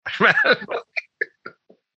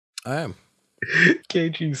I am.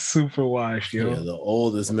 KG's super washed, yo. Yeah, the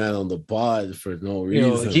oldest man on the pod for no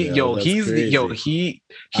reason.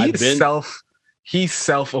 He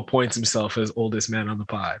self-appoints himself as oldest man on the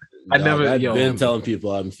pod. I've been telling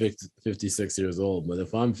people I'm 56 years old, but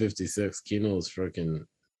if I'm 56, Kino is freaking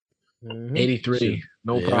 83.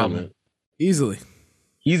 No problem. Man. Easily.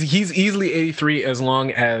 He's easily 83 as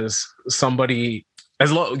long as somebody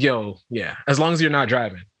as long as you're not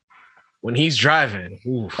driving. When he's driving,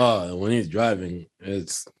 when he's driving,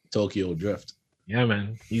 it's Tokyo Drift. Yeah,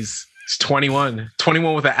 man. He's 21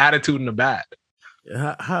 with an attitude and a bat.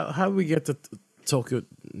 How do we get to Tokyo?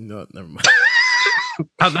 No, never mind.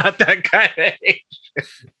 I'm not that kind of age.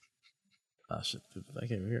 Oh shit! I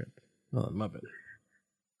can't even hear it. Oh, my bad.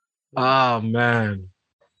 Oh man.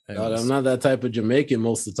 God, I'm not that type of Jamaican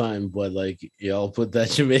most of the time, but like y'all put that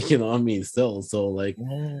Jamaican on me still. So like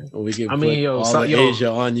we can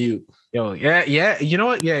Asia on you. Yeah. You know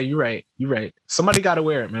what? Yeah, you're right. Somebody got to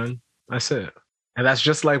wear it, man. That's it. And that's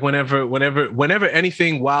just like whenever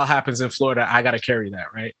anything wild happens in Florida, I got to carry that,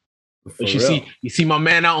 right? But you see my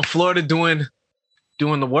man out in Florida doing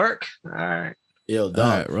the work. All right. Yo, dog,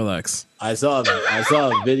 all right, relax. I saw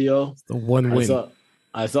a video. The one win.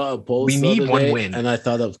 I saw a post. We need one win, and I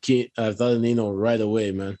thought of Nino right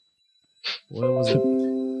away, man. What was it?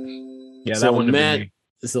 Yeah, that one.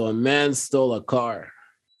 So a man stole a car,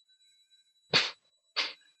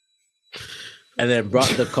 and then brought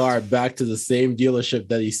the car back to the same dealership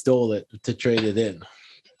that he stole it to trade it in.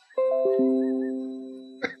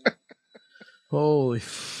 Holy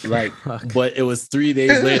fuck. But it was 3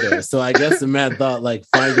 days later. So I guess the man thought like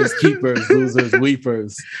finders keepers, losers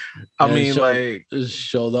weepers.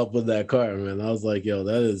 Showed up with that car, man. I was like, yo,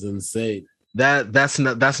 that is insane. That's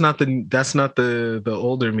not the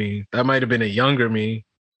older me. That might have been a younger me.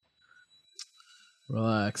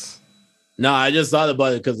 Relax. No, I just thought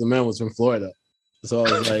about it because the man was from Florida. So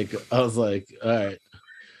I was like, all right.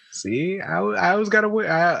 See, I always gotta wear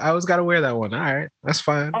that one. All right, that's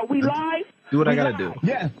fine. Are we live? Do what I gotta do.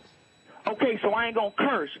 Yes. Okay, so I ain't gonna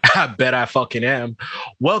curse. I bet I fucking am.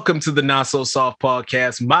 Welcome to the Not So Soft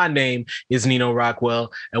podcast. My name is Nino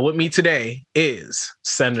Rockwell, and with me today is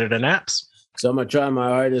Senator Naps. So I'm gonna try my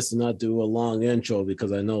hardest to not do a long intro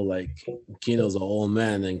because I know like Kino's an old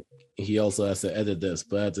man and he also has to edit this.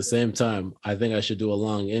 But at the same time, I think I should do a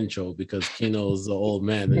long intro because Kino's an old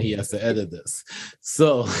man and he has to edit this.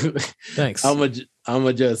 So thanks. I'm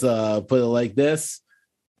gonna just put it like this.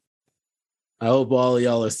 I hope all of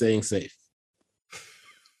y'all are staying safe.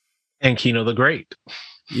 And Kino the Great.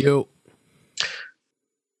 Yo.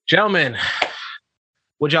 Gentlemen,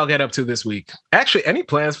 what'd y'all get up to this week? Actually, any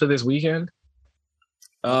plans for this weekend?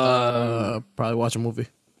 Probably watch a movie.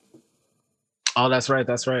 Oh, that's right.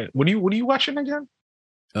 What are you watching again?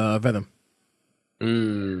 Venom.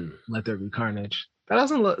 Let There Be Carnage. That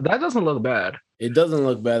doesn't look bad. It doesn't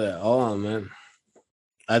look bad at all, man.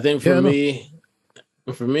 I think for me,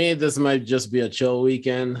 this might just be a chill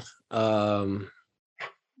weekend. Just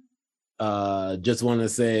want to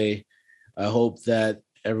say, I hope that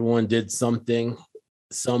everyone did some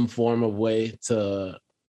form of way to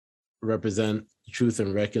represent Truth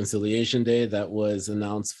and Reconciliation Day that was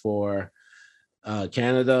announced for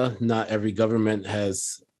Canada. Not every government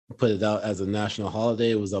has put it out as a national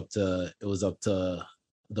holiday. It was up to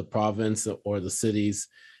the province or the cities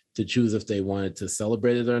to choose if they wanted to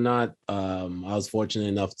celebrate it or not. I was fortunate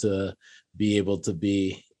enough to be able to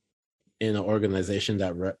be in an organization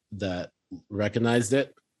that recognized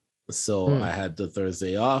it. So I had the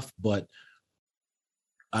Thursday off, but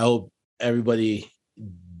I hope everybody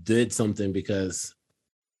did something because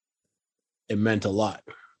it meant a lot.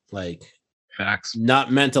 Like facts.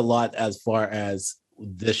 Not meant a lot as far as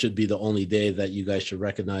this should be the only day that you guys should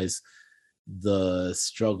recognize the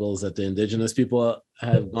struggles that the indigenous people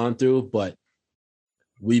have gone through, but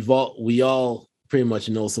we all pretty much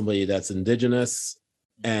know somebody that's indigenous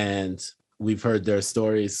and we've heard their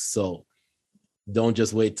stories. So don't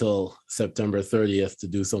just wait till September 30th to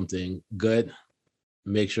do something good.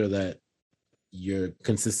 Make sure that you're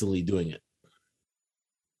consistently doing it.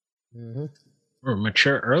 We're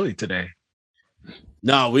mature early today.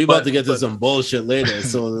 No, we about to get to some bullshit later.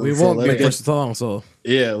 So we won't get pushed along. So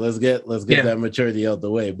yeah, let's get that maturity out the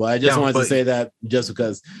way. But I just wanted to say that just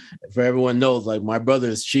because for everyone knows, like my brother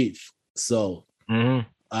is chief. So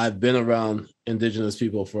I've been around indigenous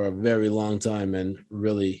people for a very long time and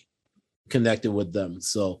really connected with them.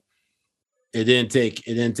 So it didn't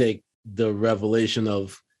take the revelation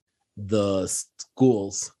of the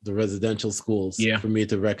schools, the residential schools, for me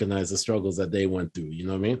to recognize the struggles that they went through. You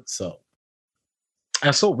know what I mean? So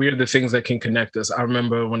That's so weird, the things that can connect us. I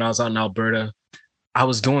remember when I was out in Alberta, I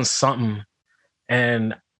was doing something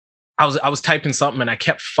and I was typing something and I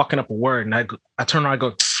kept fucking up a word. And I turn around, I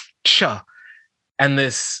go, cha. And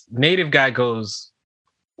this native guy goes,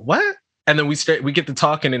 what? And then we get to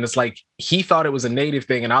talking and it's like, he thought it was a native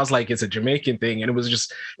thing. And I was like, it's a Jamaican thing. And it was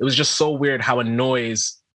just so weird how a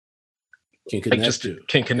noise Can connect you.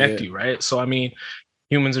 Can connect you, right? So, I mean,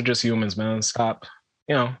 humans are just humans, man. Stop,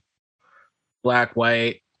 Black,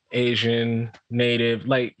 white, Asian, native,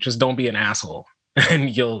 like just don't be an asshole,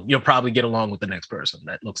 and you'll probably get along with the next person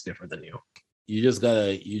that looks different than you. You just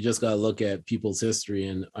gotta look at people's history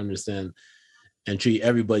and understand and treat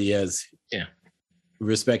everybody as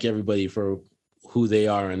respect everybody for who they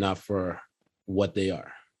are and not for what they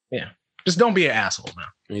are. Yeah, just don't be an asshole, man.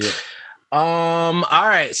 Yeah. All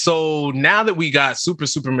right. So now that we got super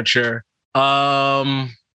mature,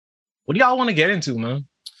 what do y'all want to get into, man?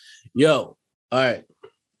 Yo. All right.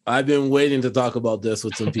 I've been waiting to talk about this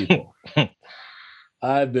with some people.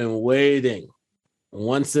 I've been waiting.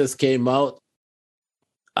 Once this came out,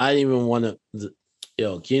 I didn't even want to.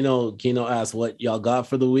 Yo, Kino asked what y'all got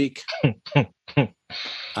for the week.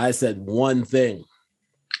 I said one thing.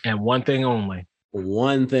 And one thing only.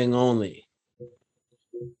 One thing only.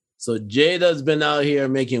 So Jada's been out here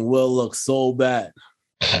making Will look so bad.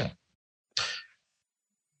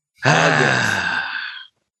 A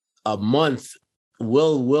month.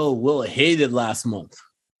 Will hated last month.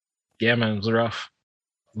 Yeah, man, it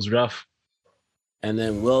was rough. And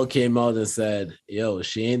then Will came out and said, yo,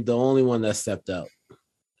 she ain't the only one that stepped out.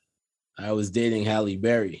 I was dating Halle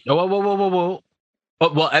Berry. Oh, whoa.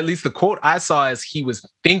 Well, at least the quote I saw is he was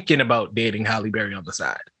thinking about dating Halle Berry on the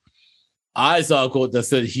side. I saw a quote that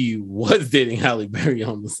said he was dating Halle Berry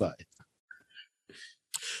on the side.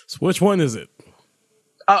 So which one is it?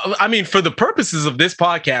 I mean, for the purposes of this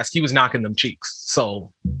podcast, he was knocking them cheeks.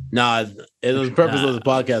 So, nah, it was the purpose of the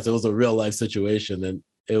podcast. It was a real life situation, and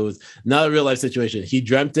it was not a real life situation. He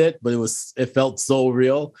dreamt it, but it felt so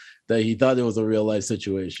real that he thought it was a real life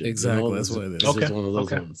situation. Exactly, that's what it is. It's just one of those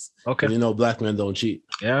ones. Okay, black men don't cheat.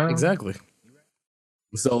 Yeah, exactly.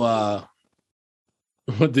 So,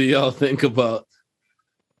 what do y'all think about?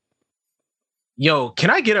 Yo, can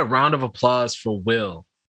I get a round of applause for Will?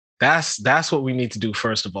 That's what we need to do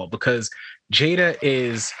first of all, because Jada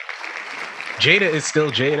is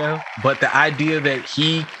still Jada, but the idea that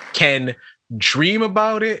he can dream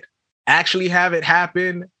about it, actually have it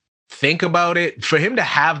happen, think about it, for him to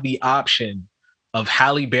have the option of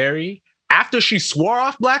Halle Berry after she swore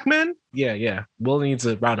off black men, yeah, Will needs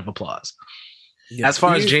a round of applause. Yeah. As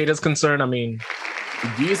far as Jada's concerned, I mean,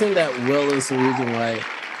 do you think that Will is the reason why,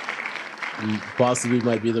 possibly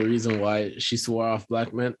might be the reason why she swore off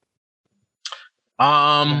black men?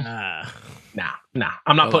 Nah.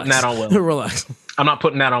 I'm not putting that on Will. Relax. I'm not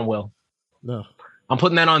putting that on Will. No. I'm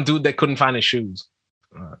putting that on dude that couldn't find his shoes.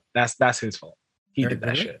 That's his fault. He did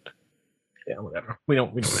that shit. Yeah, whatever. We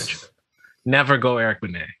don't mention it. Never go Eric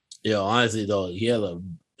Benet. Yo, honestly though, he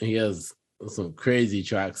has some crazy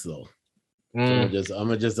tracks though. I'm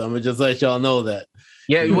gonna just let y'all know that.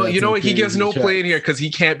 Yeah, well, you know what? He gets no play in here because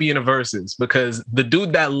he can't be in the verses, because the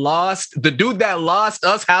dude that lost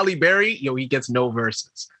us, Halle Berry, he gets no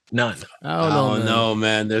verses. None. I don't know,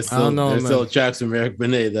 man. There's still tracks from Eric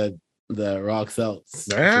Benet that rocks out.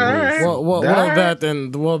 Right. Well,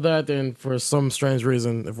 that and for some strange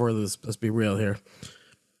reason, let's be real here,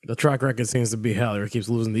 the track record seems to be Halle. He keeps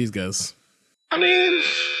losing these guys. I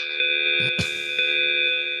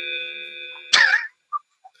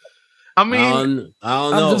mean, I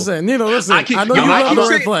don't know. I'm just saying, listen. I know you love the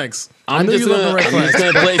red flags. I'm just gonna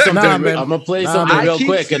play something. I'm gonna play something real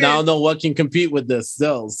quick, and I don't know what can compete with this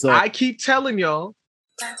still. So I keep telling y'all.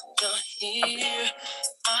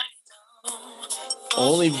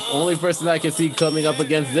 Only person I can see coming up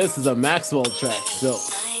against this is a Maxwell track. So,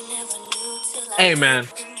 hey man,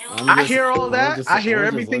 I hear all that. I hear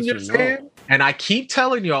everything you're saying, and I keep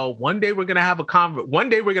telling y'all. One day we're gonna have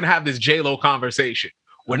this J-Lo conversation.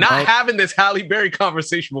 We're not having this Halle Berry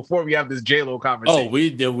conversation before we have this J-Lo conversation. Oh,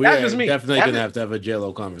 we are definitely going to have a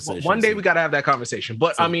J-Lo conversation. One day we got to have that conversation.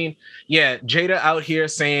 But I mean, yeah, Jada out here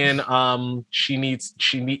saying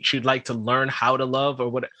she'd like to learn how to love or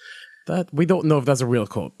what. That we don't know if that's a real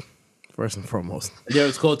quote. First and foremost,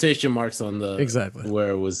 there's quotation marks on the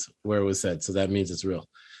where it was said, so that means it's real.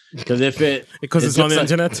 Because it's on the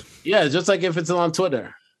internet. Yeah, just like if it's on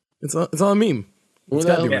Twitter, it's on a meme. It's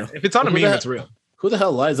gotta be real. If it's on a meme, it's real. Who the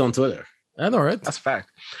hell lies on Twitter? I know, right? That's a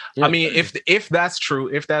fact. Yeah. I mean, if that's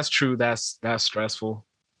true, that's stressful.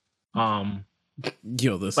 Listen.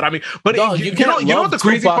 But I mean, but no, you know what the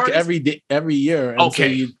crazy part is? every year.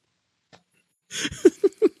 Okay.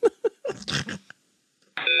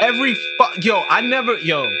 I never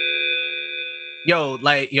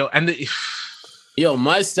like and Yo,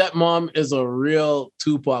 my stepmom is a real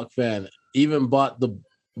Tupac fan. Even bought the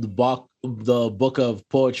book of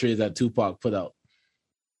poetry that Tupac put out.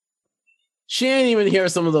 She ain't even hear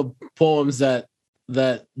some of the poems that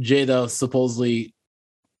Jada supposedly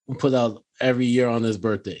put out every year on his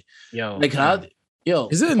birthday. Like how? Yo,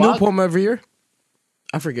 is it a new poem every year?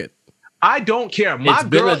 I forget. I don't care. It's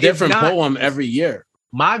been a different poem every year.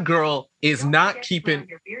 My girl is not keeping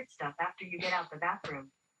your beard stuff after you get out the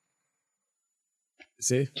bathroom.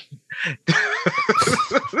 See?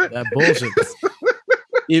 That bullshit.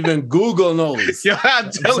 Even Google knows. Yo,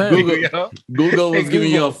 I'm telling Google, you, yo. Google was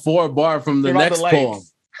giving you a 4-bar from the next poem.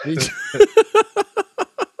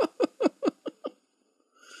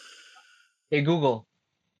 Hey Google,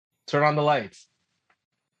 turn on the lights.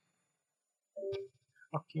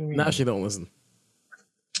 Now she don't listen.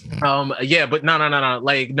 Yeah, but no.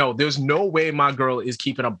 Like, no, there's no way my girl is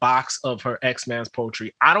keeping a box of her ex-man's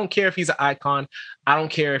poetry. I don't care if he's an icon. I don't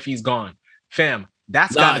care if he's gone. Fam,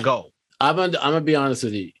 that's gotta go. I'm gonna be honest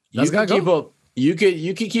with you. You can keep up. You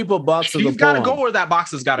can keep a box of the poem. She's gotta go, or that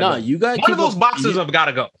box has gotta go. You got one of those boxes have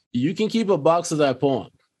gotta go. You can keep a box of that poem,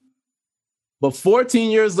 but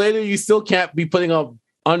 14 years later, you still can't be putting up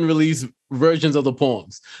unreleased versions of the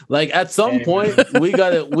poems. Like at some point, we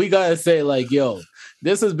gotta say like, yo,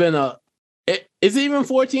 this has been is it even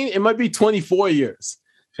 14? It might be 24 years.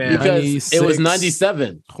 Because 96, it was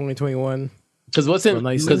 97. 2021. Because what's in? He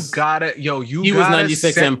was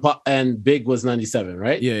 96 and Big was 97,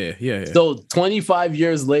 right? Yeah. So 25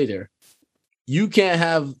 years later, you can't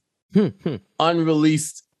have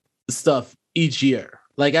unreleased stuff each year.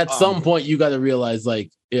 Like at some point, you got to realize,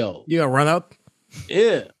 like, yo, you got to run out.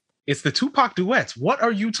 Yeah, it's the Tupac duets. What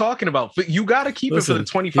are you talking about? But you got to keep it for the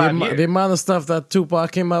 25 years. The amount of stuff that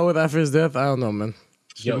Tupac came out with after his death, I don't know, man.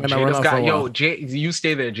 You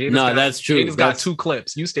stay there. That's true. Jada's got 2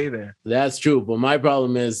 clips. You stay there. That's true. But my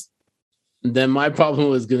problem is, my problem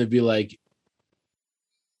was going to be like,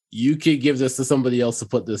 you could give this to somebody else to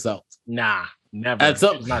put this out. Nah, never.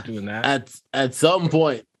 She's not doing that. At some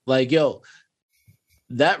point, like, yo,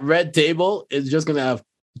 that red table is just going to have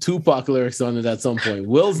Tupac lyrics on it at some point.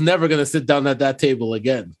 Will's never going to sit down at that table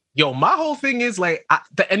again. Yo, my whole thing is like,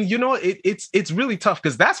 and you know, it's really tough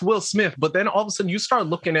because that's Will Smith. But then all of a sudden you start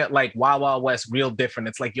looking at like Wild Wild West real different.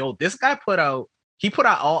 It's like, yo, this guy put out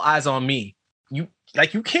All Eyes on Me. You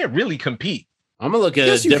can't really compete. I'm gonna look at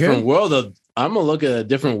a different world. I'm gonna look at a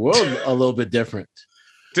different world a little bit different.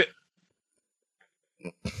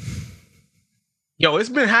 Yo, it's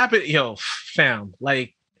been happening. Yo, fam,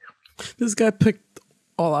 like this guy picked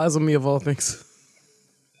All Eyes on Me of all things.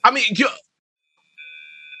 I mean, yo.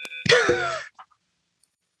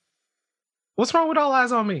 What's wrong with All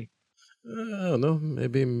Eyes on Me? I don't know.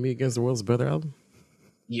 Maybe Me Against the World's a better album.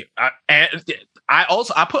 Yeah, I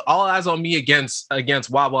put All Eyes on Me against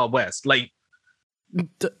Wild Wild West. Like,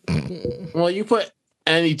 well, you put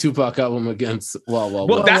any Tupac album against Wild Wild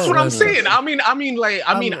West. Well, that's what I'm saying. I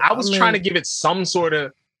was trying to give it some sort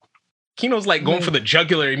of. Kino's like going for the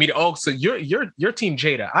jugular immediately. Oh, so you're Team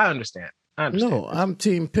Jada. I understand. No, I'm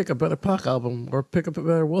team pick a better Pac album or pick a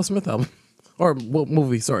better Will Smith album or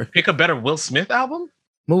movie. Sorry, pick a better Will Smith album.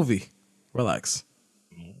 Movie. Relax.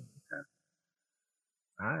 Okay.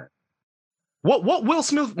 All right. What Will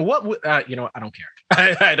Smith? I don't care.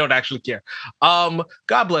 I don't actually care.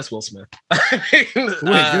 God bless Will Smith. Wait, you're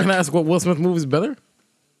gonna ask what Will Smith movie is better?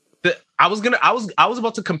 I was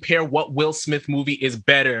about to compare what Will Smith movie is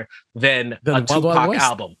better than a Tupac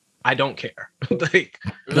album. I don't care. Like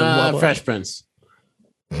Fresh Prince.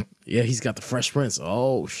 Yeah, he's got the Fresh Prince.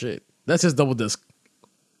 Oh shit, that's his double disc.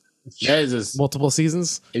 That is just multiple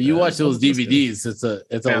seasons. If you watch those DVDs, it's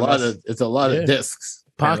a lot of discs.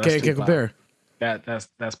 Pac can't compare.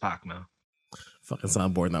 That's Pac now. Fucking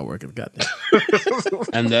soundboard not working. Goddamn.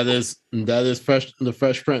 And that is the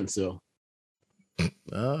Fresh Prince. So,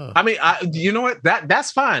 I mean, you know what?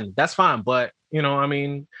 That's fine. That's fine. But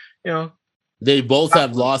they both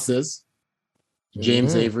have losses.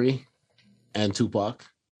 James Avery and Tupac.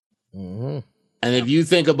 Mm-hmm. And if you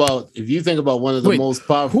think about one of the most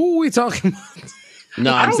powerful, who are we talking about?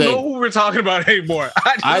 No, I don't know who we're talking about anymore.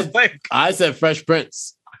 I said Fresh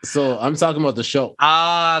Prince, so I'm talking about the show.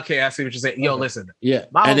 Okay, I see what you're saying. Yo, listen. Yeah,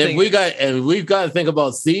 and if we've got to think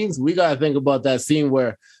about scenes, we got to think about that scene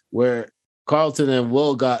where Carlton and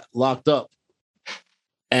Will got locked up,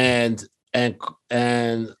 and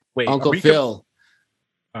wait, Uncle Phil.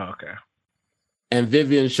 Oh, okay. And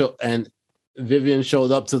Vivian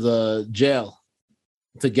showed up to the jail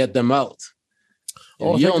to get them out.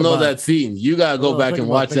 Oh, You think don't know about it. that scene. You gotta go Oh, back think and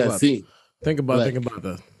about- watch think that about it. scene. Think about Like-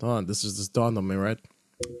 that. Hold on, this just dawned on me, right?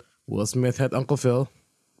 Will Smith had Uncle Phil.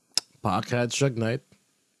 Pac had Suge Knight.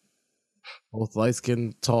 Both light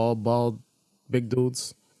skinned, tall, bald, big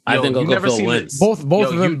dudes. I Yo, think you Uncle never Phil seen wins. Both Yo,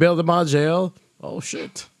 of them you- bailed him out of jail. Oh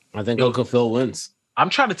shit. I think Yo. Uncle Phil wins. I'm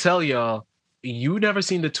trying to tell y'all, you never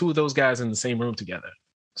seen the two of those guys in the same room together.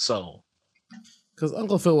 So, Because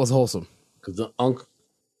Uncle Phil was wholesome. Because the uncle.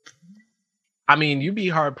 I mean, you'd be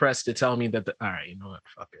hard pressed to tell me that. All right, you know what?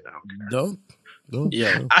 Fuck it. I don't Don't.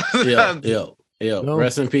 Yo, care. yo. No.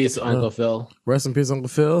 Rest in peace, Uncle Phil. Rest in peace, Uncle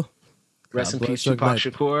Phil. Rest in God peace, bless Suge Tupac Knight.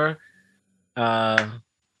 Shakur.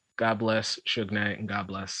 God bless Suge Knight, and God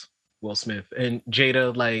bless Will Smith and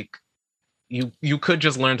Jada. Like, you could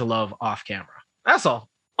just learn to love off camera. That's all.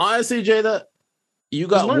 Honestly, Jada, you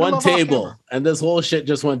Just got learn to one love off table, camera. and this whole shit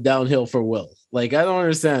just went downhill for Will. Like, I don't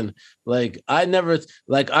understand. Like, I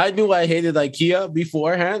knew I hated IKEA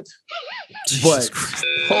beforehand, but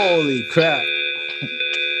holy crap.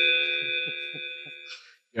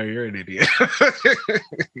 Yo, you're an idiot.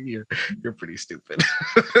 you're pretty stupid.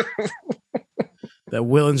 That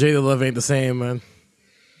Will and Jada love ain't the same, man.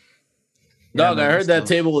 Dog, Yeah, I no, heard that it's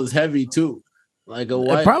table is heavy too. Like,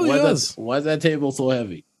 why, probably why is. why is that table so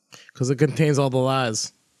heavy? Because it contains all the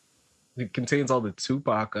lies. It contains all the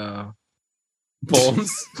Tupac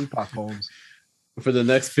Poems poems. for the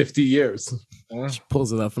next 50 years. She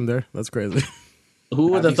pulls it up from there. That's crazy.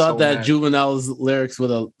 Who would I'd have be thought so that mad. Juvenile's lyrics would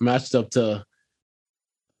have matched up to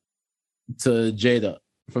Jada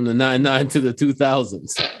from the 99 to the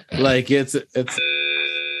 2000s? Like, it's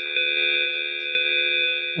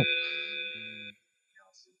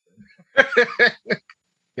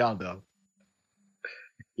Y'all dumb.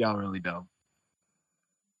 Y'all really dumb.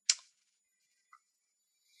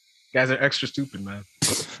 Guys are extra stupid, man.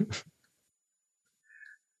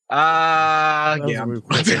 That was Yeah. a weird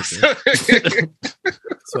question.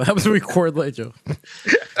 So what happens to record late, Joe?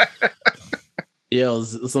 Yo,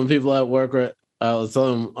 some people at work were, I was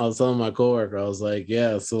telling my coworker, I was like,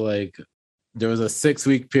 yeah, so like there was a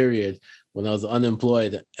 6-week period when I was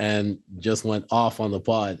unemployed and just went off on the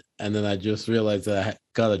pod, and then I just realized that I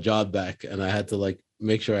got a job back and I had to like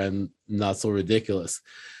make sure I'm not so ridiculous.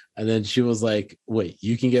 And then she was like, wait,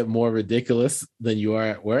 you can get more ridiculous than you are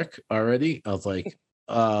at work already? I was like,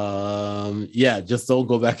 yeah, just don't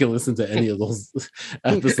go back and listen to any of those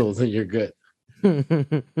episodes and you're good.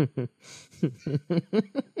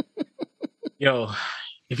 Yo,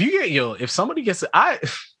 if somebody gets, I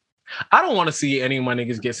don't want to see any of my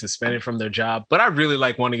niggas get suspended from their job, but I really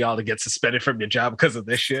like one of y'all to get suspended from your job because of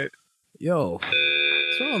this shit. Yo, what's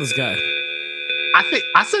wrong with this guy?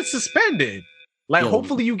 I said suspended. Like, Yo.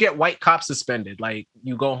 hopefully you get white cop suspended. Like,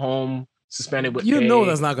 you go home suspended with You pay, know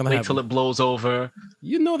that's not gonna wait happen. till it blows over.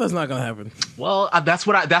 You know that's not gonna happen. Well, that's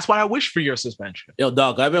what I wish for your suspension. Yo,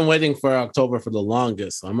 dog, I've been waiting for October for the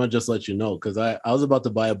longest. So I'm gonna just let you know because I was about to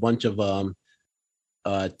buy a bunch of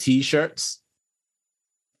t-shirts.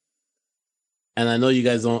 And I know you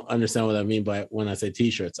guys don't understand what I mean by when I say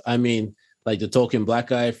t-shirts. I mean like the token black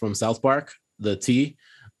guy from South Park, the T,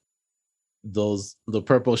 the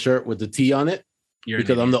purple shirt with the T on it,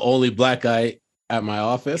 because I'm the only black guy at my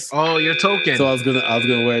office. Oh, your token. So I was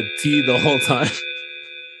gonna wear T the whole time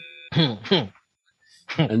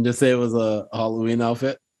and just say it was a Halloween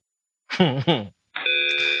outfit.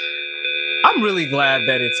 I'm really glad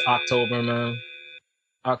that it's October, man.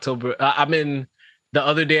 October. The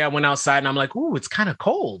other day I went outside and I'm like, ooh, it's kind of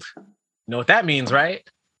cold. You know what that means, right?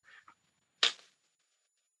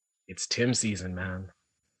 It's Tim season, man.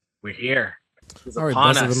 We're here. It's All right,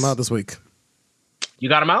 upon busted us. him out this week. You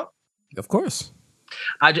got him out? Of course.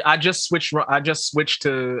 I just switched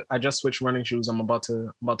running shoes. I'm about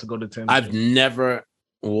to go to Tim's. I've never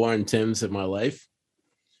worn Tim's in my life,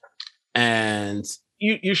 and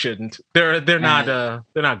You shouldn't. They're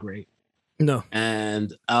not great. No,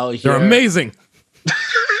 and out here they're amazing.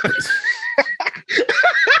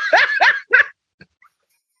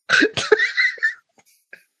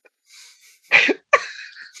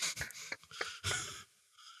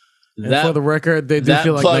 And That for the record, they do that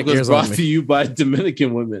feel like plug Nike was ears on brought me. to you by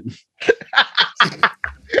Dominican women.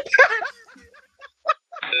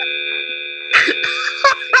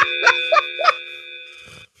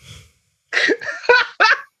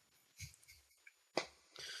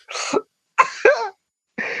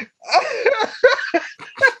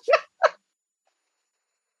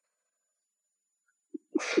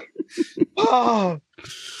 Oh.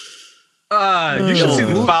 You should see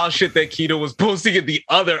the foul shit that Keto was posting in the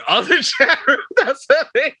other chat room. That's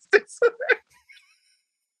amazing.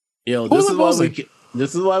 Yo, Who's this is why opposing?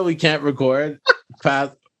 this is why we can't record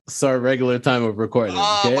past start regular time of recording.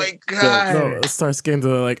 Oh okay? my God. No, it starts getting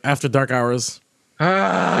to like after dark hours. So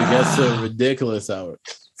it gets to Ah. ridiculous hours.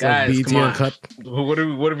 It's Guys, like BT come on. Uncut. What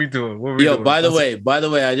are we doing? What are we Yo, doing? by the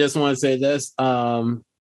way, I just want to say this.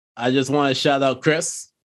 I just want to shout out Chris.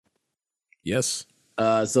 Yes.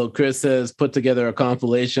 So Chris has put together a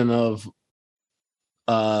compilation of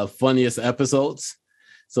funniest episodes.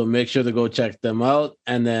 So make sure to go check them out.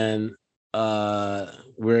 And then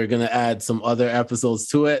we're gonna add some other episodes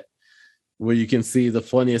to it where you can see the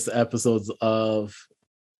funniest episodes of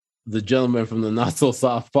the gentleman from the Not So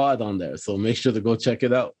Soft Pod on there. So make sure to go check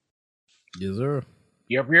it out. Yes, sir.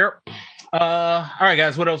 Yep. All right,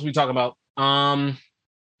 guys. What else are we talking about?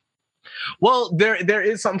 Well, there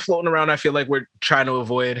is something floating around. I feel like we're trying to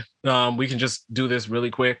avoid. We can just do this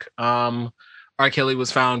really quick. R. Kelly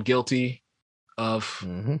was found guilty of.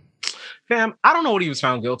 Mm-hmm. Fam, I don't know what he was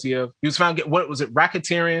found guilty of. He was found. What was it?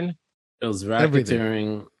 Racketeering. It was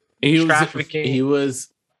Everything. racketeering. Trafficking. He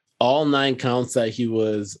was all 9 counts that he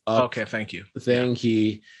was up. Okay, thank you. Thing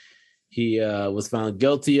he was found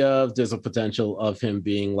guilty of. There's a potential of him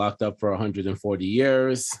being locked up for 140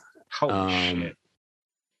 years. Holy shit.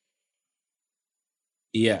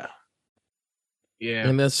 Yeah. Yeah.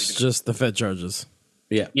 And that's just the Fed charges.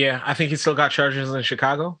 Yeah, I think he still got charges in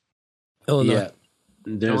Chicago. Illinois.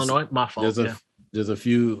 Yeah. Illinois, my fault. There's a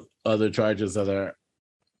few other charges that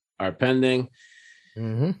are pending.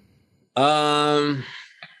 Mm-hmm. I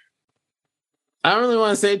don't really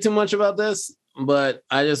want to say too much about this, but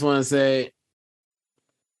I just want to say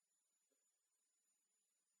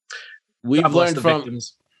we've learned from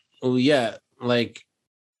victims. Oh yeah, like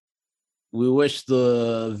we wish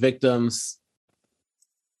the victims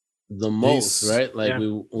the most, Peace. right? Like Yeah.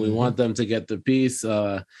 we want them to get the peace.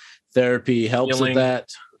 Therapy helps Healing. with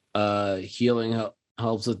that. Healing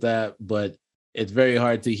helps with that, but it's very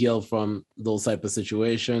hard to heal from those type of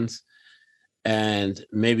situations. And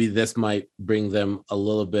maybe this might bring them a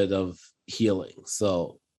little bit of healing.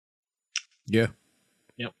 So Yeah.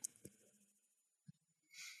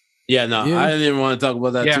 yeah, no, Yeah. I didn't even want to talk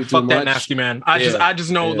about that Yeah, too fuck that much. nasty man. I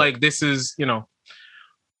just know yeah. like this is,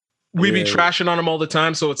 we be Yeah. trashing on him all the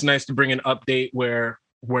time, so it's nice to bring an update where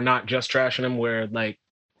we're not just trashing him, where like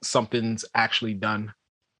something's actually done.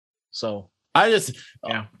 So I just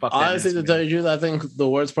yeah, fuck that honestly, nasty to tell man. you the truth, I think the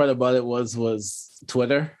worst part about it was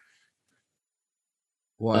Twitter.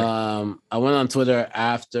 Why? I went on Twitter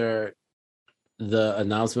after the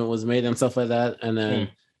announcement was made and stuff like that, and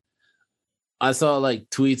then I saw like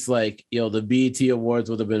tweets like, "Yo, the BET Awards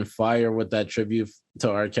would have been fire with that tribute to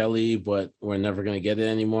R. Kelly, but we're never gonna get it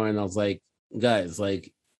anymore." And I was like, "Guys,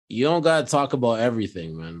 like, you don't gotta talk about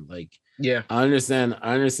everything, man. Like, Yeah, I understand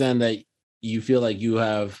that you feel like you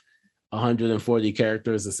have 140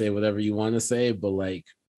 characters to say whatever you want to say, but like,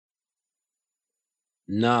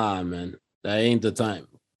 nah, man, that ain't the time,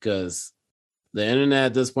 because the internet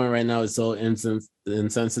at this point right now is so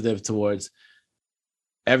insensitive towards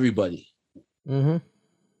everybody, Mm-hmm.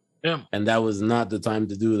 yeah, and that was not the time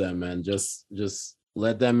to do that, man. Just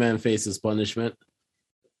let that man face his punishment.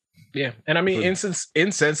 yeah. And I mean, For-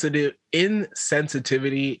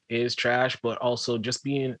 insensitivity is trash, but also just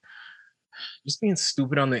being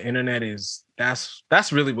stupid on the internet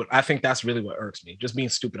that's really what I think. That's really what irks me. Just being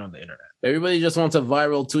stupid on the internet. Everybody just wants a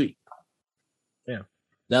viral tweet. Yeah.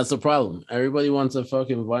 That's the problem. Everybody wants a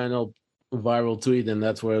fucking viral tweet, and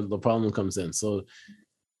that's where the problem comes in. So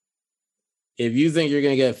if you think you're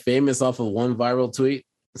gonna get famous off of one viral tweet,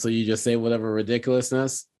 so you just say whatever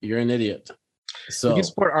ridiculousness, you're an idiot. If So you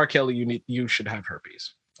support R. Kelly, you should have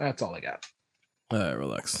herpes. That's all I got. All right,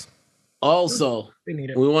 relax. also, They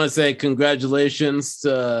need it. we want to say congratulations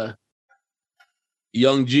to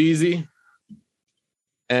Young Jeezy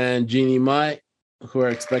and Jeannie Mai, who are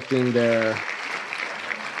expecting their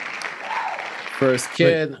first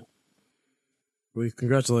kid. We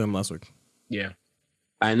congratulated him last week. Yeah.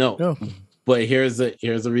 I know. No. But here's the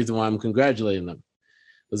reason why I'm congratulating them.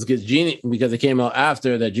 It was because it came out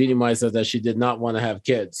after that Jeannie Mai said that she did not want to have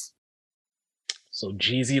kids, So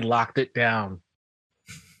Jeezy locked it down.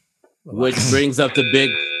 which brings up the big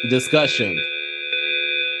discussion.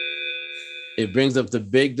 It brings up the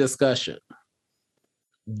big discussion.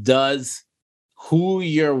 Does who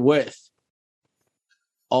you're with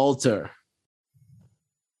alter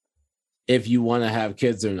if you want to have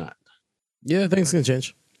kids or not? Yeah, things can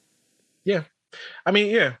change. I mean,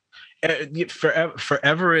 yeah.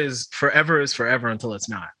 Forever is forever until it's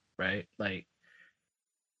not, right? Like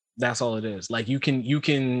that's all it is. Like you can,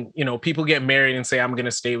 people get married and say, I'm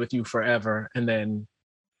gonna stay with you forever, and then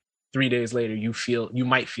 3 days later you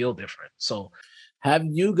might feel different. So Have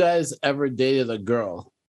you guys ever dated a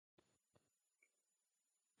girl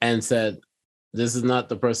and said, "This is not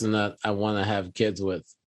the person that I want to have kids with,"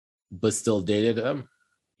 but still dated them?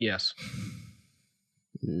 Yes.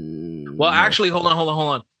 Well, No. actually, hold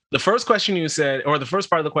on. The first question you said, or the first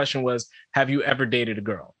part of the question was, have you ever dated a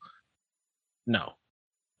girl? No.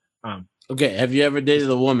 Okay, have you ever dated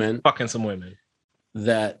a woman Fucking some women.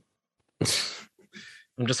 that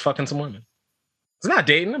I'm just fucking some women. It's not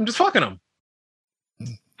dating. I'm just fucking them.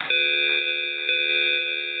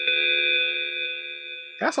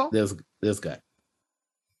 That's all. this guy?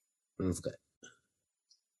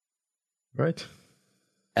 Right?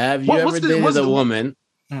 Have you ever dated a woman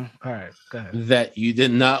All right, go ahead. that you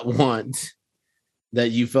did not want, that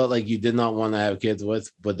you felt like you did not want to have kids with,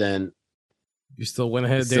 but then You still went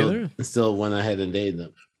ahead and dated her? still went ahead and dated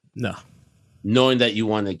them, No. knowing that you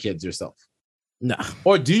wanted kids yourself? No.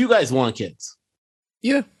 Or do you guys want kids?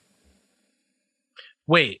 Yeah.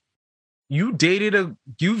 Wait, you've dated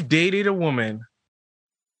a woman.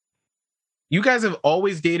 You guys have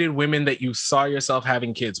always dated women that you saw yourself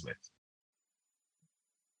having kids with.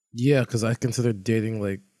 Yeah, because I consider dating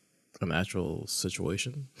like an actual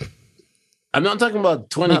situation. I'm not talking about Not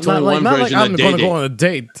 2021 like version I'm of going to dating. go on a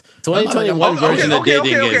date. 2021 version of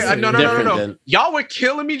dating is No. different than. Y'all were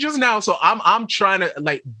killing me just now, so I'm trying to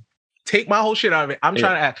like take my whole shit out of it. I'm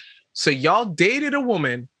trying to ask. So y'all dated a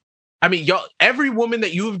woman. I mean, every woman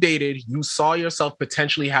that you've dated, you saw yourself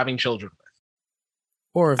potentially having children with.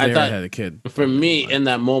 Or if I they thought- had a kid. For me, in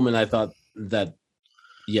that moment, I thought that,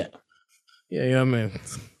 yeah. Yeah, I mean.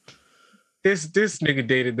 This nigga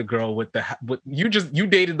dated the girl with you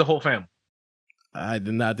dated the whole family. I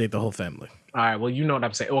did not date the whole family. All right, well, you know what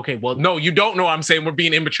I'm saying. Okay, well, no, you don't know what I'm saying. We're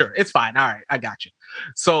being immature. It's fine. All right, I got you.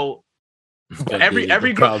 So every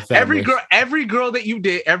girl that you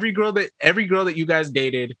did, every girl that you guys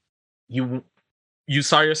dated, you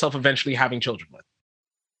saw yourself eventually having children with.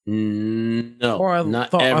 No, Or I not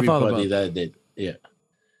thought everybody about that I did. Yeah,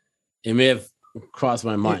 it may have crossed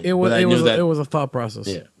my mind. It was but I knew that. it was a thought process.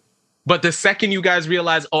 Yeah. But the second you guys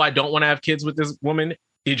realized, oh, I don't want to have kids with this woman,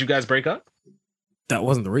 did you guys break up? That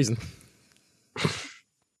wasn't the reason.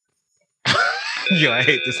 Yo, I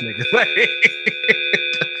hate this nigga.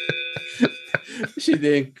 She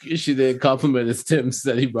didn't compliment his Tim's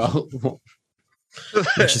that he brought.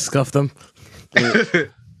 And she scuffed them.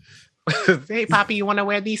 Hey, Poppy, you want to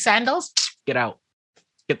wear these sandals? Get out.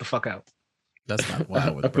 Get the fuck out. That's not why I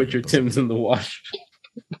would I put your Tim's in the wash.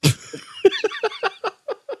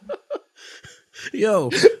 Yo.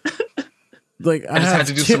 Like I just had have,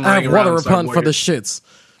 to do some I running have water around, so I repellent wore for your- the shits.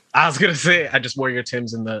 I was gonna say, I just wore your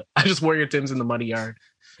Timbs in the muddy yard.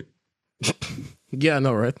 Yeah, I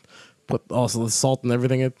know, right? Put also the salt and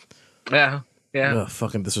everything in. Yeah. Ugh,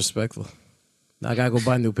 fucking disrespectful. Now I gotta go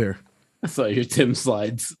buy a new pair. I saw your Tim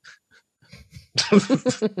slides.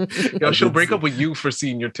 Yo, she'll break up with you for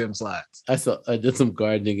seeing your Tim slides. I did some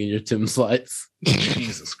gardening in your Tim slides.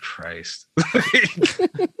 Jesus Christ.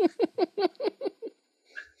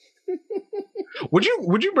 Would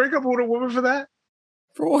you break up with a woman for that?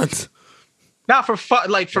 For what? Not for fun,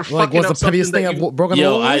 like for Like, fucking what's up the pettiest something thing that I've broken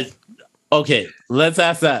Yo, up with? okay, let's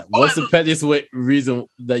ask that. What's Oh, the pettiest reason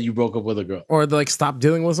that you broke up with a girl? Or like stop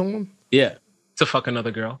dealing with someone? Yeah. to fuck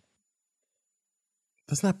another girl.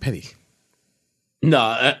 That's not petty. No,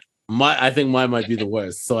 I think mine might be the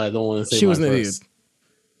worst, so I don't want to say She was an mine idiot. first.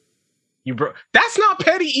 You bro, that's not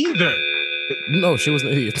petty either. No, she was an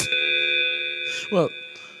idiot. Well,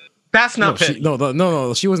 That's not no, petty.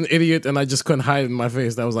 no, she was an idiot, and I just couldn't hide it in my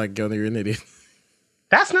face. That was like, yo, you're an idiot.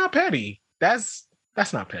 That's not petty. That's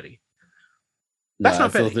not petty. No, That's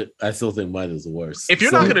not petty. I still think mine is the worst. If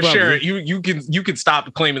you're So not gonna probably- share it, you can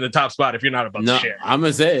stop claiming the top spot if you're not about No, to share. I'm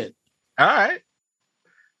gonna say it. All right.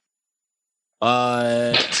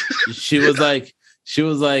 She was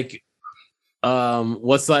like,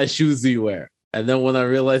 what size shoes do you wear? And then when I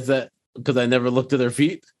realized that, because I never looked at her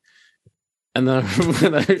feet, and then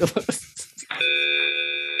when I realized,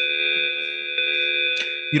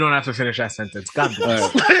 You don't have to finish that sentence. God bless.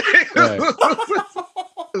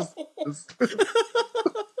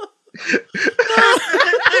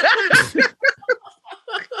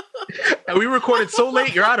 And we recorded so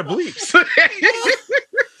late, you're out of bleeps.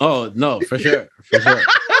 oh no, for sure,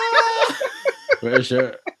 for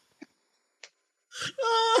sure.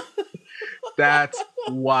 That's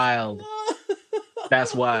wild.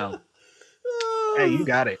 That's wild. Hey, you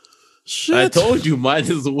got it. Shit. I told you mine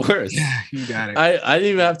is the worst. You got it. I didn't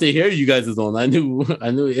even have to hear you guys' own. I knew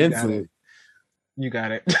instantly. You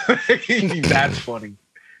got it. That's funny.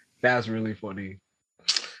 That's really funny.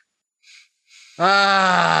 All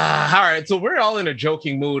right. So we're all in a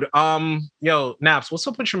joking mood. Yo, Naps, what's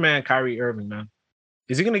up with your man Kyrie Irving, man?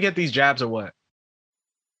 Is he gonna get these jabs or what?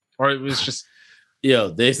 or it was just Yo,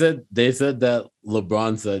 they said that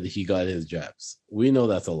LeBron said he got his jabs. We know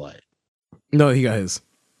that's a lie. No, he got his.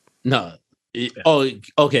 No. Oh,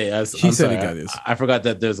 okay. He I'm said sorry. he got his. I forgot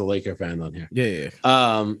that there's a Laker fan on here. Yeah,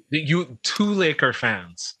 yeah. you two Laker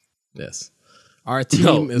fans. Yes. Our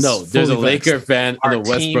team is there's a fully Laker vaxxed. fan and Our a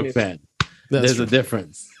Westbrook team fan. That's There's true. a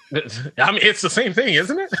difference. I mean, it's the same thing,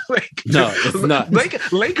 isn't it? Like, No, it's not.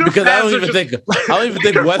 Laker Because I fans don't even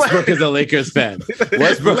think Westbrook is a Lakers fan.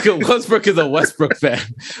 Westbrook is a Westbrook fan.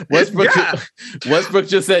 Westbrook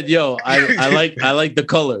just said, "Yo, I like the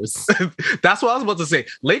colors." That's what I was about to say.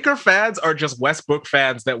 Laker fans are just Westbrook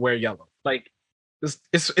fans that wear yellow. Like,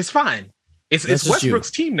 it's fine. It's That's just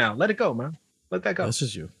Westbrook's team now. Let it go, man. Let that go. That's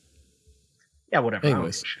just you. Yeah, whatever. I don't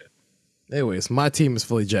Anyways. give a shit. Anyways, my team is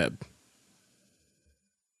fully jabbed.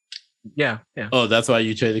 Yeah. Oh, that's why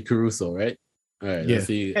you traded Caruso, right? All right. Yeah. Let's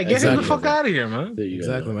see. Hey, get him Exactly. the fuck out of here, man. There you go.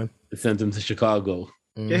 Exactly, man. Sent him to Chicago.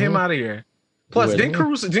 Get him out of here. Plus, Where-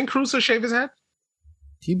 didn't Caruso shave his head?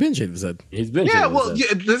 He been shaved his head. He's been Yeah, shaving well,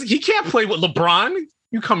 his he can't play with LeBron.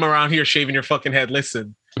 You come around here shaving your fucking head.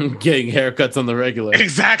 Listen, head. Getting haircuts on the regular.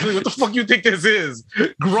 exactly what the fuck you think this is.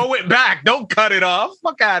 Grow it back. Don't cut it off.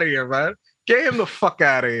 Fuck out of here, man. Get him the fuck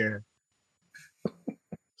out of here.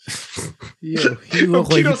 Yo, he looked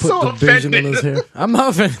like he Keto's put so division in his hair. I'm not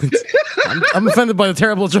offended. I'm offended by the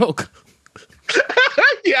terrible joke.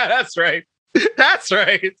 Yeah, that's right. That's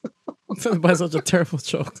right. I'm offended by such a terrible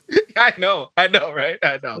joke. I know, right?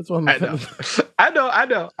 I know. That's what I'm I know.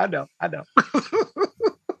 I know.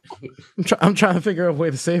 I'm trying to figure out a way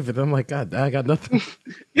to save it. I'm like, God, I got nothing.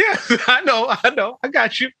 Yeah, I know. I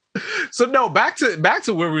got you. So no, back to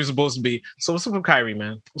where we were supposed to be. So what's up with Kyrie,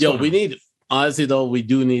 man? What's Yo, going we on? need honestly though, we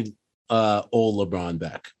do need old LeBron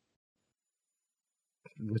back.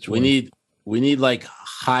 Which We one? need like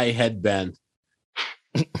high headband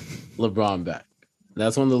LeBron back.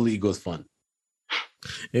 That's when the league was fun.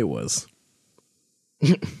 It was.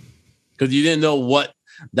 Because you didn't know what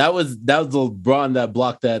that was LeBron that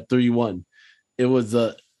blocked that 3-1. It was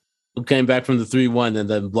who came back from the 3-1 and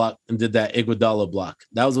then blocked and did that Iguodala block.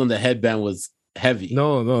 That was when the headband was heavy.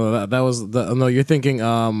 No, that was the no. You're thinking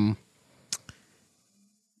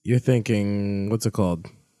what's it called?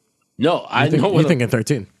 No, I know You're what thinking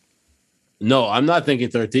 13. No, I'm not thinking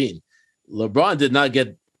 13. LeBron did not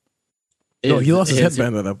get No, he lost his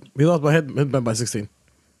headband at that. He lost my headband by 16.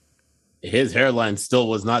 His hairline still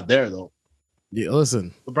was not there though. Yeah,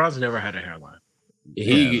 listen. LeBron's never had a hairline.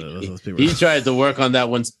 Let's be real. He tried to work on that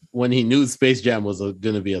when he knew Space Jam was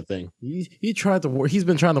going to be a thing. He tried to work. He's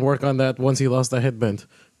been trying to work on that once he lost that headband.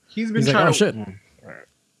 He's been He's like, trying oh to shit,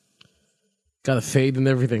 got a fade and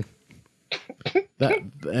everything. That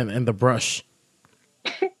and the brush.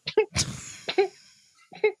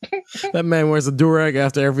 That man wears a durag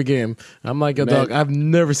after every game. I'm like, yo, Man. dog, I've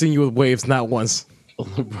never seen you with waves, not once.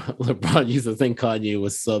 LeBron used to think Kanye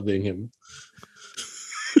was subbing him.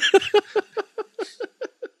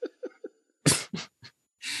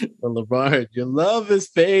 When LeBron heard your love is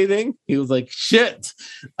fading, he was like, "Shit,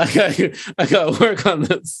 I got to work on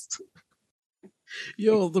this."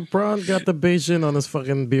 Yo, LeBron got the Beijing on his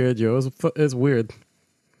fucking beard, yo. It's weird.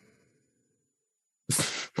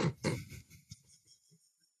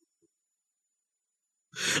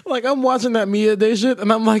 Like, I'm watching that Media Day shit,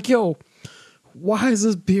 and I'm like, yo, why is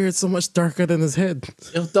his beard so much darker than his head?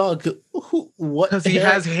 Yo, dog, what? because he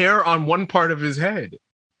has hair on one part of his head.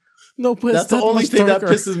 No, but That's it's the that only much thing that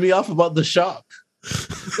darker. pisses me off about the shop.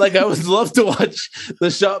 Like, I would love to watch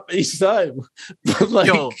the shop each time, but like,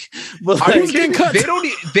 Yo, but Are you like, kidding? cut.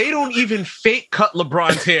 They don't even fake cut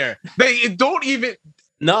LeBron's hair. They don't even.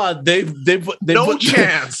 nah, they put No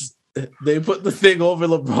chance. They put the thing over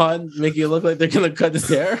LeBron, making it look like they're gonna cut his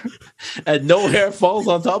hair, and no hair falls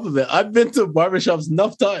on top of it. I've been to barbershops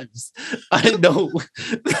enough times. I know.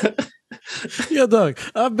 Yeah, dog.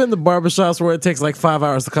 I've been to barbershops where it takes like 5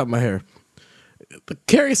 hours to cut my hair. The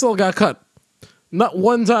Carrie Soul got cut. Not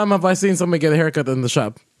one time have I seen somebody get a haircut in the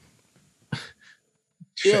shop.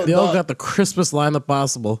 Yo, They all dog, got the crispest lineup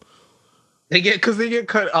possible. They get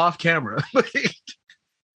cut off camera.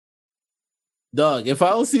 dog, if I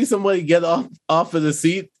don't see somebody get off of the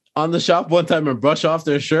seat on the shop one time and brush off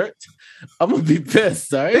their shirt, I'm gonna be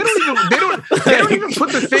pissed. All right? They don't even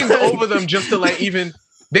put the thing over them just to like even.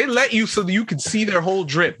 They let you so that you can see their whole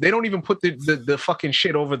drip. They don't even put the fucking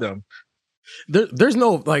shit over them. There's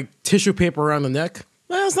no like tissue paper around the neck.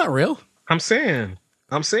 That's not real. I'm saying.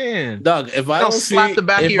 Dog, if I They'll don't see, slap the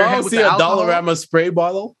back of if your I head don't with see the a alcohol. Dollarama spray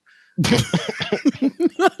bottle,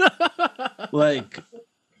 like,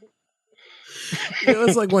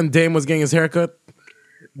 It's like when Dame was getting his haircut.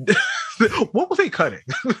 What were they cutting?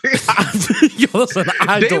 Yo, listen,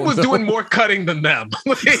 I Dave don't was know. doing more cutting than them.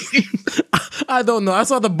 I don't know. I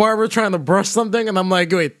saw the barber trying to brush something, and I'm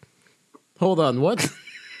like, wait, hold on, what?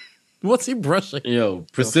 What's he brushing? Yo,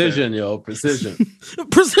 precision, yo, precision.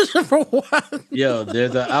 Precision for what? Yo, there's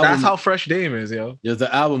an That's album. how fresh Dame is, yo. There's an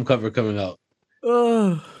album cover coming out.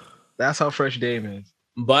 That's how fresh Dame is.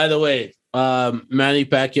 By the way, Manny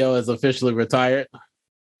Pacquiao is officially retired.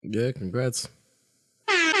 Yeah, congrats.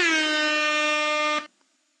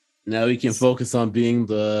 Now he can focus on being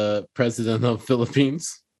the president of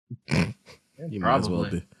Philippines. You might as well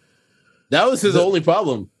be. That was his only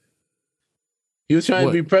problem. He was trying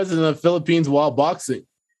What? to be president of Philippines while boxing.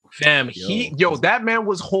 Fam, that man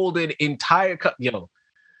was holding entire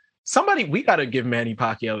somebody, we gotta give Manny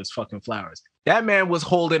Pacquiao his fucking flowers. That man was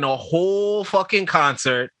holding a whole fucking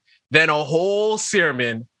concert, then a whole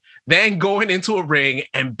sermon, then going into a ring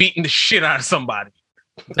and beating the shit out of somebody.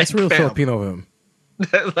 That's real fam. Filipino of him.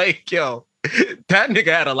 Like, yo, that nigga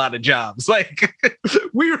had a lot of jobs. Like,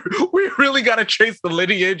 we really gotta trace the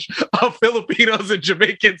lineage of Filipinos and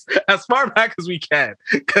Jamaicans as far back as we can,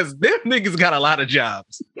 because them niggas got a lot of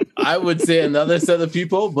jobs. I would say another set of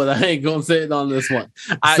people, but I ain't gonna say it on this one.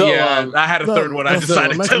 I had a third one. I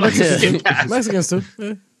decided to skip past. Mexicans too.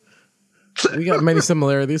 Yeah. We got many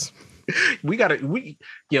similarities.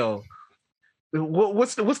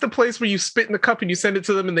 What's the place where you spit in the cup and you send it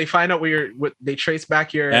to them and they find out what they trace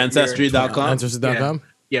back your Ancestry.com. Ancestry.com.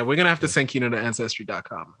 Yeah, we're gonna have to send Kino to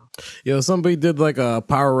Ancestry.com. Yo, somebody did like a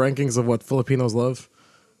power rankings of what Filipinos love,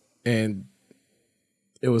 and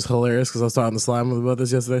it was hilarious because I was talking to Slime about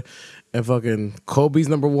this yesterday. And fucking Kobe's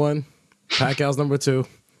number 1, Pacquiao's number 2,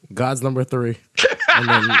 God's number 3, and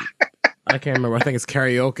then I can't remember. I think it's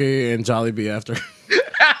karaoke and Jollibee after.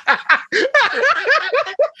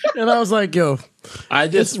 And I was like, yo, I'm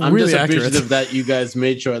really just accurate. appreciative that you guys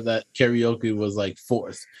made sure that karaoke was like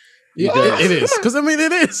fourth. Yeah, it is. Because I mean,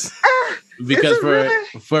 it is. Because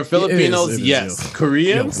for Filipinos, it is, yes. yo.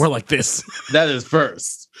 Koreans, Yo, we're like this. that is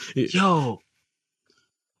first. Yo.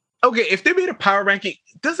 Okay, if they made a power ranking,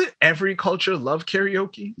 doesn't every culture love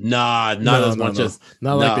karaoke? Nah, not as much as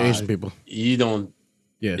not like the Asian people. You don't.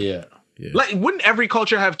 Yeah. Yeah. Like, wouldn't every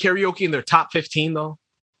culture have karaoke in their top 15 though?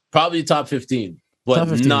 Probably top 15, but Top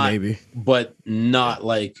 15 not maybe. but not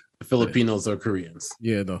like Filipinos or Koreans.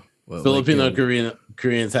 Yeah, no. Well, Filipino like,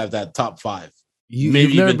 Koreans have that top 5. You've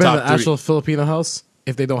maybe never even been to top an 3. actual Filipino house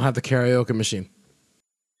if they don't have the karaoke machine.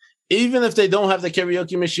 Even if they don't have the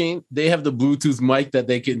karaoke machine, they have the Bluetooth mic that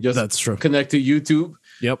they can just That's true. connect to YouTube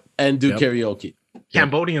Yep. and do Yep. karaoke.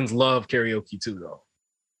 Cambodians love karaoke too, though.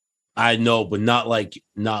 I know, but not like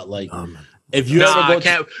Man. if you ever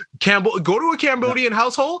go to a Cambodian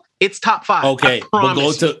household, it's top 5. okay, I but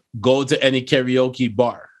promise you. go to any karaoke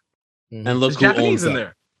bar Mhm. and look There's who Japanese owns in that.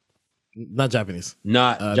 there. Not Japanese.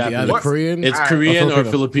 Not Either Japanese. Korean. It's All right. Korean or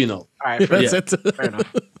Filipino. Filipino. All right, That's Yeah. it. fair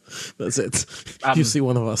enough. That's it. Um, You see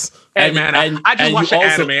one of us. Hey And- man, and- I just and watch you the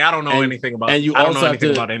also- anime. I don't know and- anything about. and you I don't also know have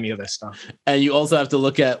anything to- about any of this stuff. And you also have to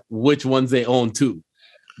look at which ones they own too,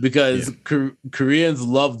 because Koreans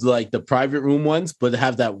loved like the private room ones, but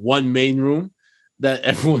have that one main room that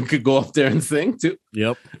everyone could go up there and sing to.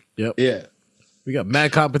 Yep. Yeah. We got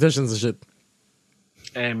mad competitions and shit.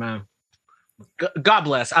 Hey man, God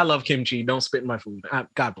bless. I love kimchi. Don't spit in my food.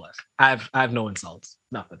 God bless. I have no insults.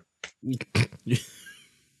 Nothing.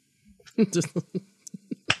 Just-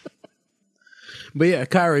 But yeah,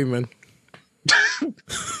 Kyrie, man.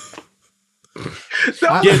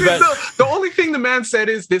 The only thing the man said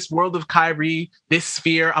is this world of Kyrie, this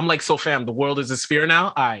sphere. I'm like, so fam, the world is a sphere now.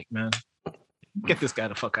 All right, man, get this guy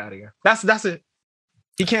the fuck out of here. That's it.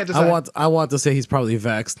 He can't decide. I want to say he's probably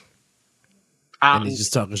vaxxed and he's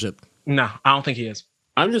just talking shit. No, I don't think he is.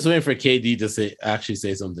 I'm just waiting for KD to actually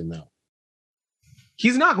say something now.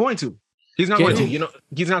 He's not going to. He's not going to. You know,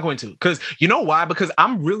 he's not going to. Because you know why? Because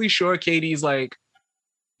I'm really sure KD's like,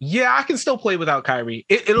 yeah, I can still play without Kyrie.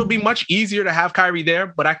 It'll be much easier to have Kyrie there,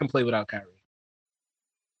 but I can play without Kyrie.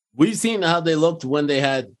 We've seen how they looked when they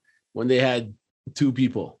had 2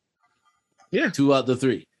 people. Yeah. 2 out of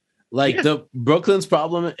 3. Like the Brooklyn's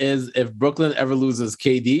problem is if Brooklyn ever loses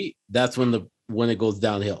KD, that's when it goes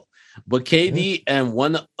downhill. But KD and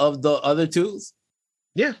one of the other 2s,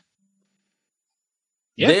 they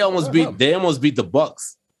almost beat the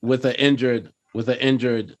Bucks with an injured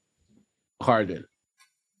Harden.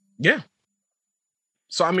 Yeah.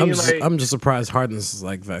 So I mean, I'm just surprised Harden's is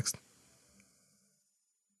like vexed.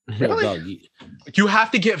 Really? Dog, you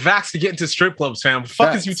have to get vaxxed to get into strip clubs, fam. What the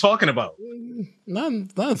fuck is you talking about? Not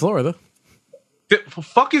in Florida. The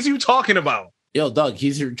fuck is you talking about? Yo, dog,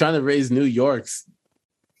 he's trying to raise New York's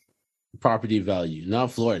property value,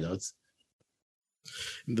 not Florida's.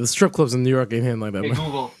 The strip clubs in New York ain't hitting like that, Hey, man.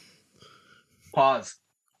 Google. Pause.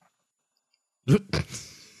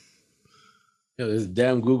 Yo, this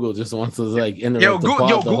damn Google just wants to like interrupt Yo, the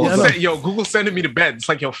pod. Google sending me to bed. It's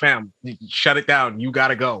like, yo, fam, shut it down. You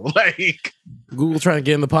gotta go. Like, Google trying to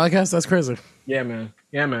get in the podcast? That's crazy. yeah, man.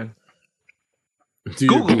 Yeah, man. Do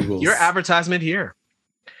your Google, Googles. your advertisement here.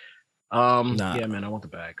 Nah. Yeah, man, I want the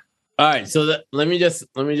bag. All right, so let me just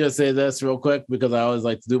say this real quick because I always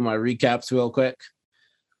like to do my recaps real quick.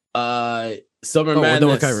 Summer We're done with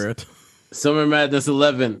Madness. Kyrie, right? Summer Madness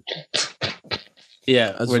 11.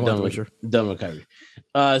 Yeah, just we're wanted done to with make sure. done with Kyrie.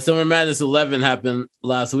 Summer Madness 11 happened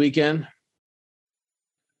last weekend.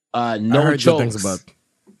 I No heard good things chokes, about.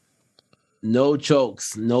 no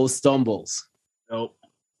chokes, no stumbles. Nope.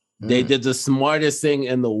 They did the smartest thing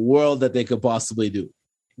in the world that they could possibly do.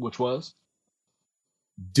 Which was?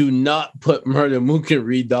 Do not put Murder Mook and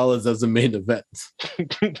Reed Dollars as the main event.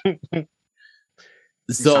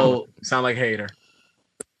 So sound like a hater.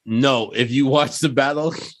 no, if you watch the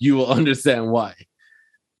battle, you will understand why.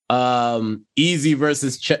 Easy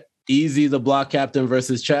versus Easy, the block captain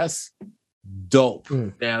versus Chess. Dope.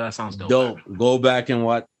 Yeah, that sounds dope. Dope. Go back and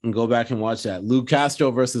watch that. Lou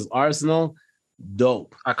Castro versus Arsenal.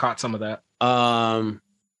 Dope. I caught some of that.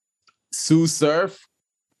 Sue Surf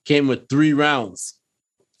came with 3 rounds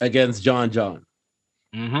against John John.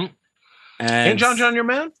 Mm-hmm. And Ain't John John your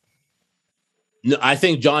man? No, I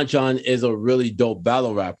think John John is a really dope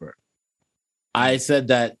battle rapper. I said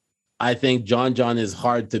that I think John John is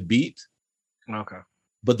hard to beat, Okay.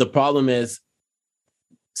 but the problem is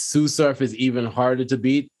Sue Surf is even harder to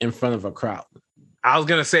beat in front of a crowd. I was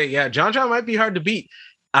gonna say, yeah, John John might be hard to beat.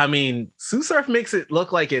 I mean, Sue Surf makes it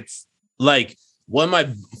look like it's Like one of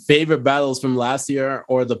my favorite battles from last year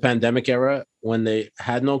or the pandemic era when they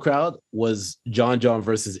had no crowd was John John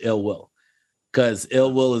versus Ill Will. Because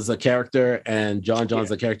Ill Will is a character and John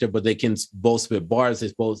John's a character, but they can both spit bars.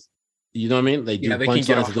 They both, you know what I mean? They do they can get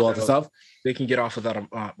punchlines off and do all the stuff. they can get off without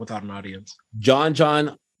an audience. John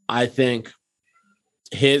John, I think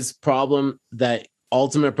his problem, that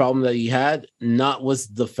ultimate problem that he had, not was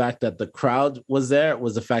the fact that the crowd was there,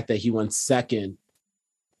 was the fact that he went second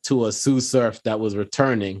to a Sue Surf that was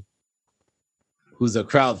returning, who's a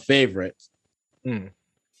crowd favorite,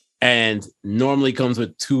 and normally comes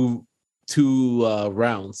with two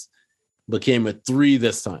rounds, but came with 3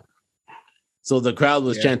 this time. So the crowd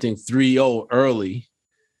was chanting 3-0 early,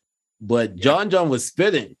 but John John was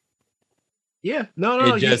spitting. Yeah,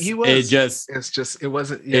 no, he was.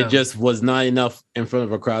 It just was not enough in front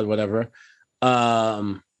of a crowd, whatever.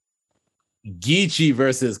 Geechee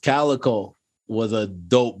versus Calico was a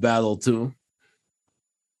dope battle too.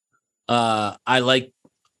 I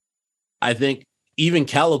think even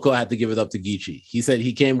Calico had to give it up to Geechee. He said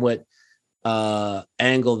he came with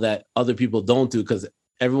angle that other people don't do, because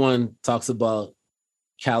everyone talks about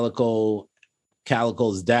Calico's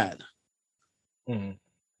dad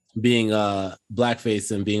being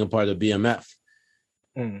blackface and being a part of BMF.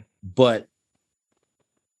 But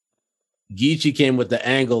Geechee came with the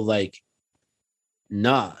angle like,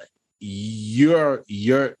 nah, you're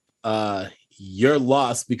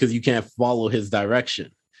lost because you can't follow his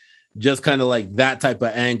direction. Just kind of like that type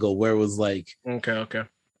of angle where it was like, okay,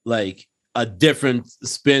 like a different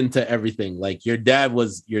spin to everything. Like your dad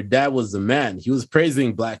was the man. He was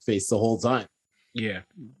praising blackface the whole time. Yeah.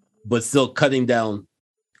 But still cutting down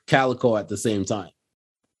Calico at the same time.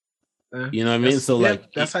 You know what I mean? So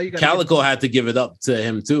like that's how you Calico had to give it up to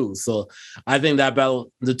him too. So I think that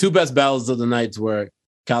battle, the 2 best battles of the nights were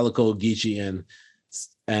Calico, Geechee,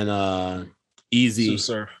 and Easy.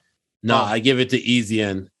 Surf. No, I give it to Easy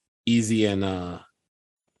and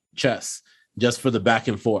Chess, just for the back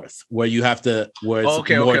and forth where you have to, where it's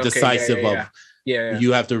more decisive.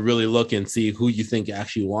 You have to really look and see who you think you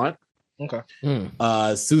actually want. Okay.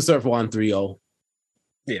 Sue Surf won 3-0.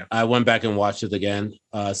 Yeah. I went back and watched it again.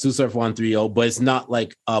 Sue Surf won 3-0, but it's not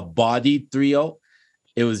like a bodied 3-0.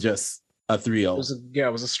 It was just a 3-0.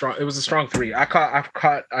 It was a strong 3. I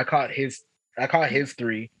caught his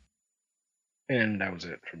 3, and that was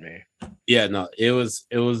it for me. Yeah, no, it was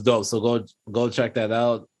dope. So go check that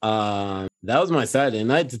out. That was my Saturday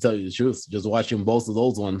night, to tell you the truth. Just watching both of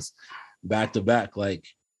those ones back to back, like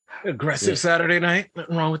aggressive Saturday night.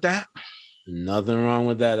 Nothing wrong with that. Nothing wrong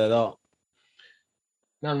with that at all.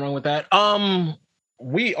 Nothing wrong with that.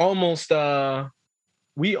 We almost got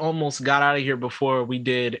out of here before we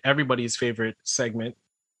did everybody's favorite segment.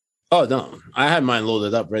 Oh no, I had mine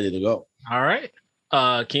loaded up, ready to go. All right,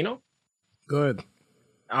 Kino. Good.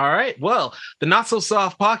 All right. Well, the Not So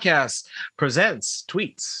Soft podcast presents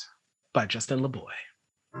Tweets by Justin LeBoy.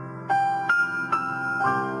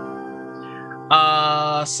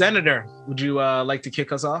 Senator, would you like to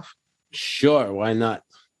kick us off? Sure, why not?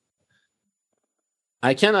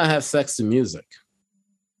 I cannot have sex to music.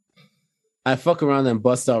 I fuck around and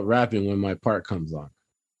bust out rapping when my part comes on.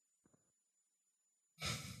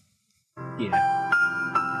 Yeah.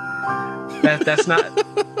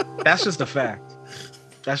 That's just a fact.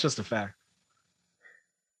 That's just a fact.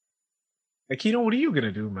 Akino, what are you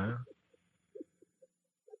gonna do, man?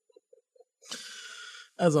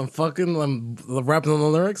 As I'm rapping on the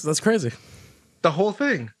lyrics, that's crazy. The whole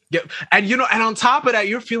thing. Yeah. And and on top of that,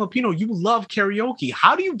 you're Filipino. You love karaoke.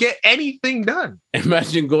 How do you get anything done?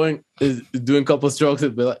 Imagine doing a couple strokes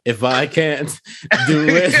and be like, if I can't do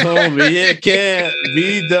it, homie, it can't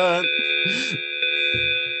be done.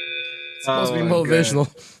 It's supposed to be motivational.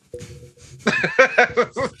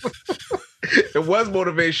 It was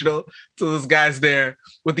motivational till this guy's there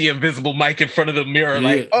with the invisible mic in front of the mirror,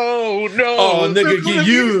 like, oh no, oh nigga, get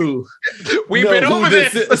you. We've been over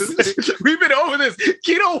this. We've been over this.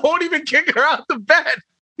 Keto won't even kick her out the bed.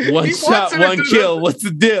 One shot, one kill. What's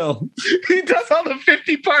the deal? He does all the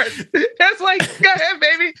 50 parts. That's like, go ahead,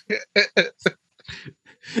 baby.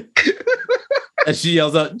 And she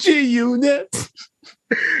yells out, G-Unit.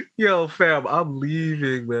 Yo, fam, I'm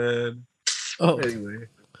leaving, man. Oh, anyway.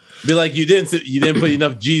 Be like, you didn't put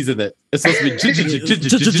enough G's in it. It's supposed to be G.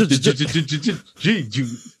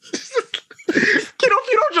 You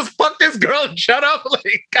don't just fuck this girl and shut up.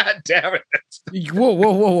 Like, God damn it.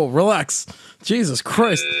 Whoa. Relax. Jesus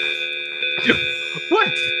Christ.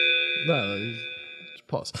 What? No, just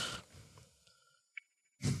pause.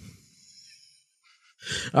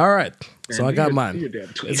 All right. So I got mine.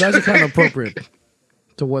 It's actually kind of appropriate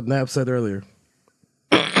to what Nap said earlier.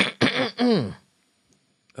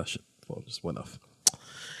 Oh shit, phone just went off.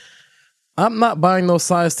 I'm not buying no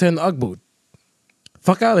size 10 Ugg boot.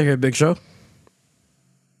 Fuck out of here, Big Show.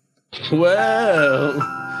 Well,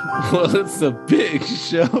 it's a big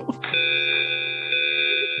show.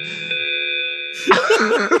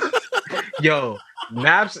 Yo,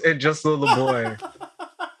 Naps and Just a Little Boy.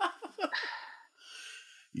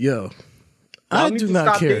 Yo, I do not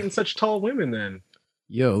stop care. Dating such tall women, then.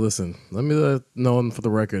 Yo, listen, let me let known for the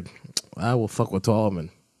record. I will fuck with tall women.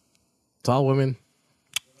 Tall women,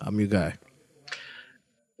 I'm your guy.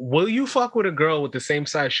 Will you fuck with a girl with the same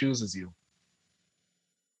size shoes as you?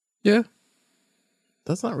 Yeah.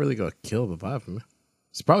 That's not really gonna kill the vibe for me.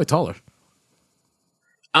 It's probably taller.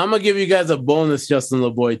 I'm gonna give you guys a bonus Justin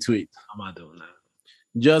LeBoy tweet. I'm not doing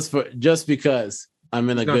that. Just because I'm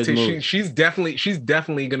in a good mood. She's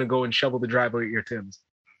definitely gonna go and shovel the driveway at your Timbs.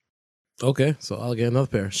 Okay, so I'll get another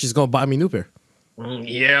pair. She's gonna buy me a new pair.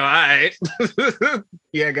 Yeah, all right.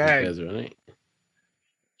 Yeah, go ahead. Right.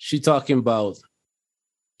 She talking about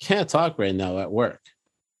can't talk right now at work.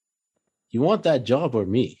 You want that job or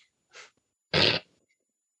me?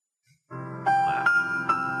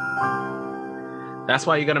 That's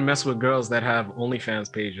why you gotta mess with girls that have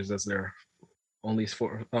OnlyFans pages as their only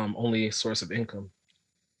source of income.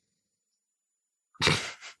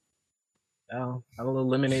 I'll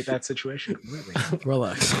eliminate that situation completely.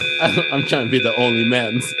 Relax. I'm trying to be the only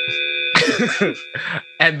man.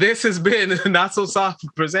 And this has been Not So Soft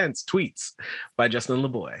Presents Tweets by Justin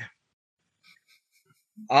LeBoy.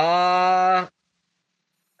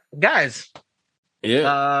 Guys.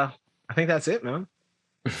 Yeah. I think that's it, man.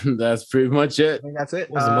 That's pretty much it. I think that's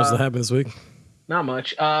it. What's the most that happened this week? Not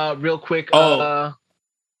much. Real quick. Oh.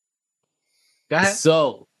 Go ahead.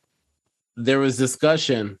 So there was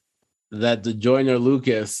discussion that the Joyner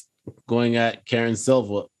Lucas going at Karen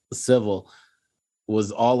Civil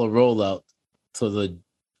was all a rollout to the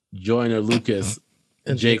Joyner Lucas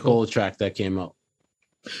and J. Cole track that came out.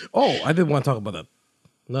 Oh, I didn't want to talk about that.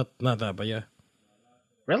 Not that, but yeah.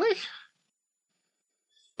 Really?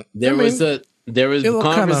 There was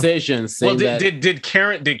conversation saying that. Did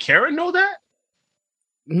Karen know that?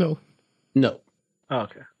 No. Oh,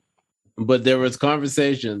 okay. But there was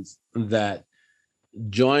conversations that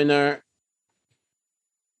Joyner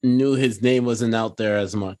knew his name wasn't out there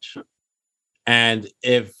as much. And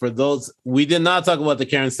we did not talk about the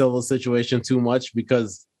Karen Civil situation too much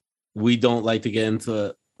because we don't like to get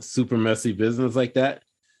into super messy business like that.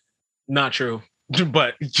 Not true.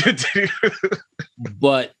 But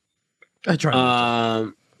I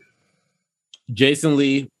tried. Jason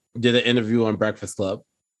Lee did an interview on Breakfast Club.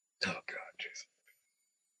 Oh God, Jason.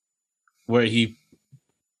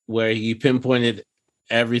 Where he pinpointed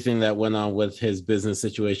everything that went on with his business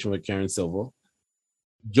situation with Karen Civil.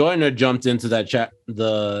 Joyner jumped into that chat.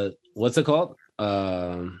 What's it called?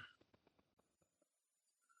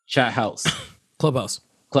 Chat house. Clubhouse.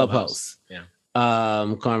 Yeah.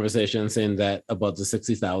 Conversation saying that about the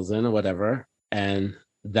 60,000 or whatever. and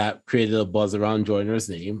that created a buzz around Joyner's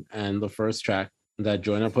name. And the first track that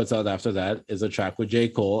Joyner puts out after that is a track with J.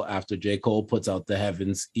 Cole after J. Cole puts out the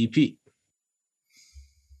Heavens EP.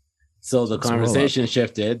 So the conversation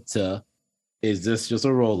shifted to, is this just a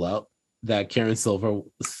rollout that Karen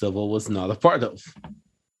Civil was not a part of?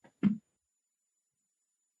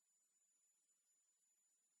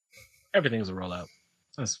 Everything's a rollout.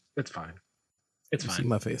 It's fine. It's fine. See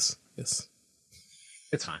my face. Yes.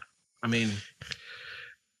 It's fine. I mean,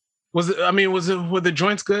 were the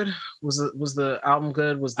joints good? Was the album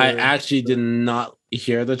good? I actually did not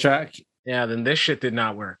hear the track. Yeah, then this shit did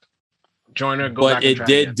not work. Joyner, go but back. It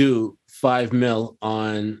did again. Do 5 mil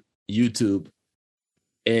on YouTube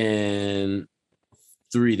in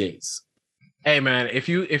 3 days. Hey man, if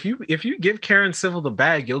you give Karen Civil the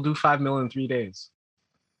bag, you'll do 5 mil in 3 days.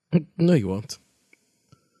 No, you won't.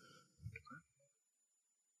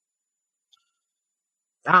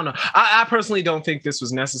 I don't know. I personally don't think this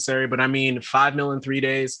was necessary, but I mean, 5 mil in 3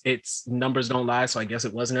 days, its numbers don't lie, so I guess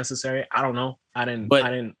it was necessary. I don't know.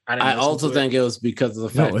 I also think it was because of the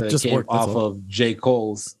fact that it came off of J.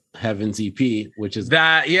 Cole's Heavens EP, which is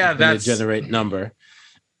that's generate number,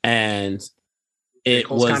 and it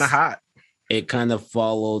was kind of hot. It kind of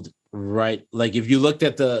followed right. Like if you looked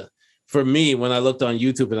at for me, when I looked on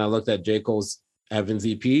YouTube and I looked at J. Cole's Heavens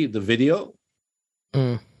EP, the video.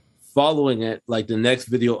 Following it, like the next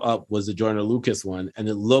video up was the Joyner Lucas one, and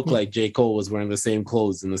it looked like J. Cole was wearing the same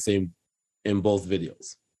clothes in both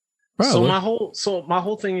videos. Probably. So my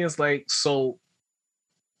whole thing is like, so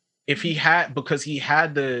if he had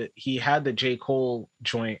the J. Cole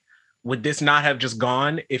joint, would this not have just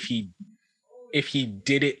gone if he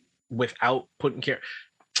did it without putting care?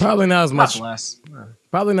 Probably not as much.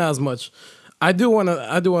 Probably not as much. I do want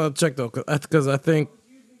to check though, because I think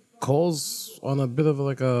Cole's on a bit of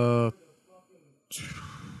like a.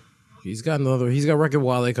 He's got Record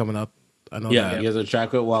Wale coming up. I know. Yeah, he has a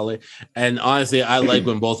track with Wale, and honestly, I like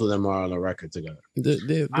when both of them are on a record together.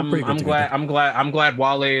 They're I'm glad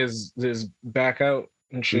Wale is back out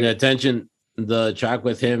and shit. The track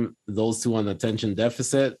with him, those two on Attention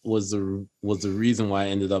Deficit was the reason why I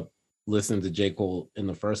ended up listening to J. Cole in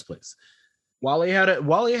the first place. Wale had a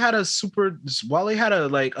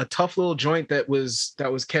tough little joint that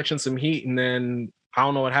was catching some heat, and then I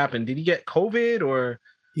don't know what happened. Did he get COVID or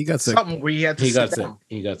he got sick? Something where he had to sit down.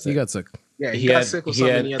 He got sick. Yeah, he got sick with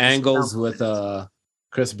something. He had Angles with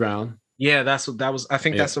Chris Brown. Yeah, that's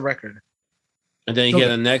the record. And then you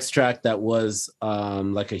get a next track that was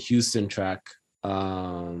like a Houston track. I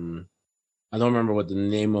don't remember what the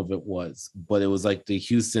name of it was, but it was like the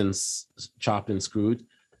Houston's Chopped and Screwed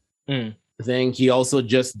thing. He also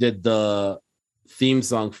just did the theme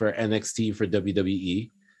song for NXT for WWE.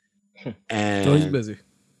 And he's busy.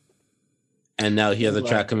 And now he has a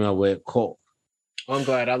track coming out with Cole. I'm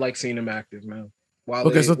glad. I like seeing him active, man.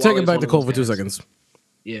 Okay, so take it back to Cole for 2 seconds.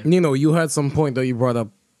 Yeah. Nino, you had some point that you brought up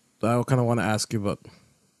that I kind of want to ask you about.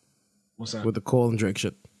 What's that? With the Cole and Drake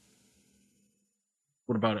shit.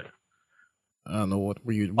 What about it? I don't know. What point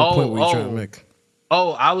were you trying to make?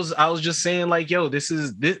 Oh, I was just saying, like, yo,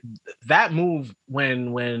 that move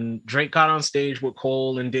when Drake got on stage with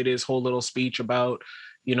Cole and did his whole little speech about,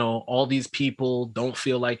 you know, all these people don't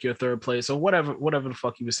feel like you're third place or whatever the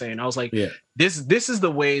fuck he was saying. I was like, yeah, this is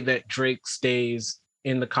the way that Drake stays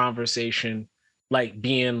in the conversation, like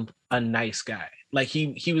being a nice guy. Like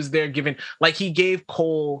he was there giving, like he gave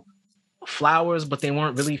Cole flowers, but they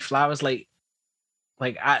weren't really flowers.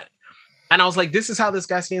 And I was like, this is how this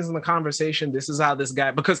guy stands in the conversation. This is how this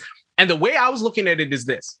guy, and the way I was looking at it is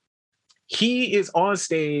this. He is on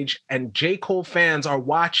stage and J. Cole fans are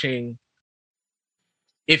watching.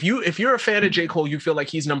 If you're a fan of J. Cole, you feel like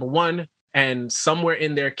he's number one, and somewhere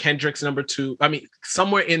in there, Kendrick's number two. I mean,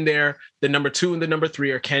 somewhere in there, the number two and the number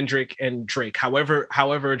three are Kendrick and Drake. However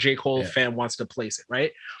a J. Cole fan wants to place it,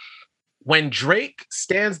 right? When Drake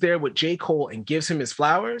stands there with J. Cole and gives him his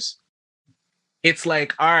flowers, it's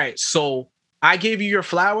like, all right, so I gave you your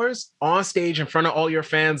flowers on stage in front of all your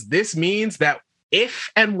fans. This means that if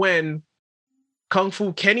and when Kung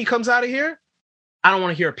Fu Kenny comes out of here, I don't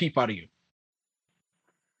want to hear a peep out of you.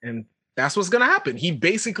 And that's what's going to happen. He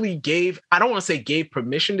basically I don't want to say gave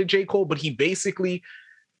permission to J. Cole, but he basically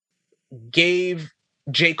gave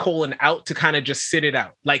J. Cole an out to kind of just sit it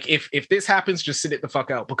out. Like if this happens, just sit it the fuck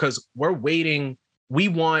out, because we're waiting. We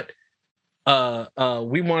want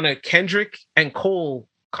a Kendrick and Cole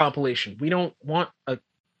compilation. We don't want a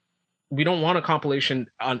compilation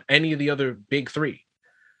on any of the other big three.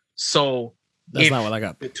 So that's not what I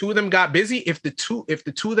got. The two of them got busy. If the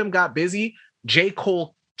two of them got busy, J.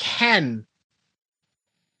 Cole can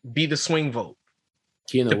be the swing vote.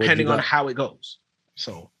 Kino, what you depending on got? how it goes.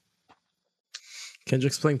 So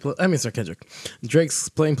Kendrick's playing. Kendrick. Drake's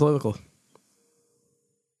playing political.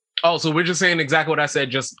 oh, so we're just saying exactly what I said,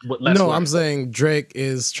 just with less. No, words. I'm saying Drake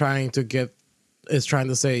is trying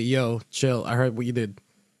to say, "Yo, chill. I heard what you did,"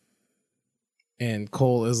 and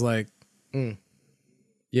Cole is like,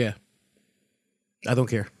 "Yeah, I don't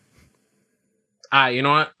care." You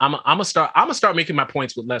know what? I'm gonna start making my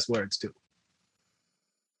points with less words too.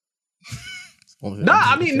 Nah,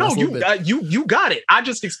 I mean, no, you got it. I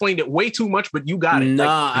just explained it way too much, but you got it.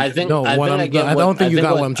 Nah, I think no. I don't think you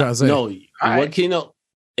got what I'm trying to say. No, right. what Kino?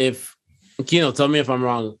 If Kino, tell me if I'm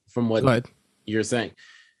wrong from Go what ahead. you're saying.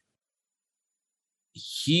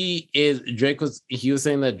 He was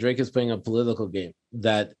saying that Drake is playing a political game.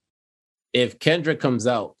 That if Kendrick comes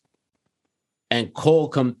out and Cole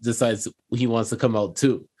decides he wants to come out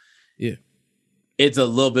too, yeah, it's a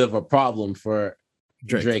little bit of a problem for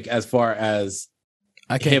Drake. Drake as far as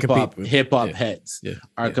I can't compete with hip hop heads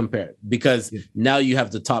are yeah. compared, because now you have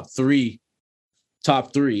the top three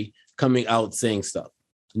coming out saying stuff.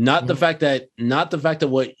 Not the fact that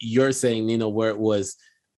what you're saying, Nino, where it was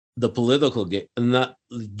the political game. Not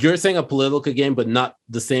you're saying a political game, but not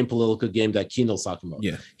the same political game that Kino's talking about.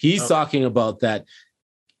 Yeah, he's talking about that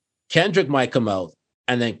Kendrick might come out,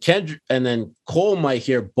 and then Cole might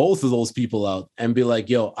hear both of those people out and be like,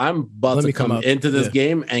 "Yo, I'm about to come into this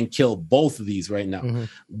game and kill both of these right now,"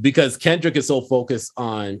 because Kendrick is so focused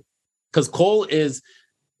on, because Cole is,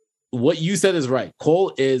 what you said is right.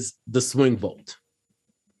 Cole is the swing vote.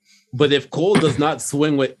 But if Cole does not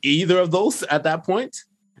swing with either of those at that point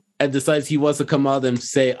and decides he wants to come out and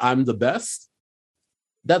say, I'm the best,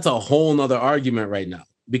 that's a whole nother argument right now.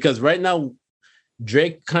 Because right now,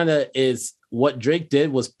 Drake what Drake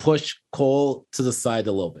did was push Cole to the side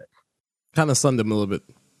a little bit. Kind of sunned him a little bit.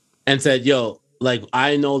 And said, yo, like,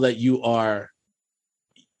 I know that you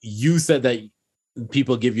said that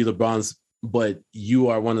people give you the bronze, but you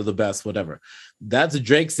are one of the best, whatever. That's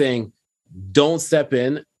Drake saying, don't step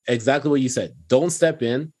in. Exactly what you said. Don't step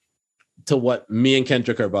in to what me and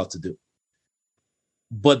Kendrick are about to do.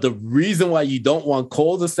 But the reason why you don't want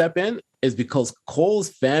Cole to step in is because Cole's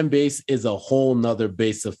fan base is a whole nother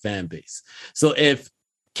base of fan base. So if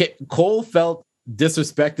Cole felt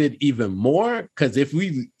disrespected even more, because if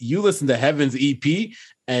you listen to Heaven's EP,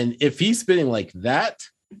 and if he's spitting like that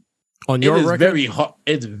on your record,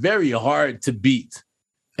 it's very hard to beat.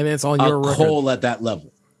 And it's on your record. Cole at that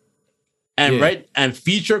level. And and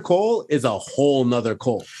feature Cole is a whole nother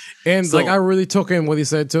Cole. And so, like, I really took in what he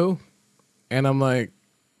said too. And I'm like,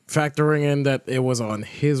 factoring in that it was on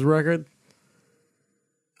his record,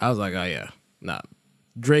 I was like, oh yeah, nah.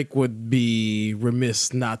 Drake would be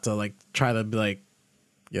remiss not to like try to be like,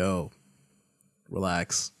 yo,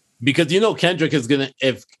 relax. Because Kendrick is gonna,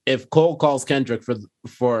 if Cole calls Kendrick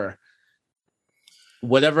for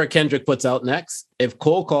whatever Kendrick puts out next, if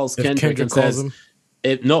Cole calls Kendrick and says,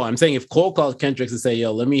 I'm saying if Cole calls Kendrick and say,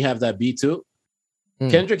 yo, let me have that beat too,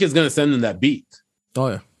 Kendrick is going to send him that beat. Oh,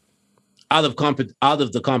 yeah. Out of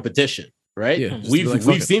the competition, right? Yeah,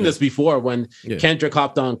 we've seen this before when Kendrick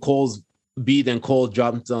hopped on Cole's beat and Cole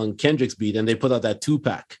dropped on Kendrick's beat, and they put out that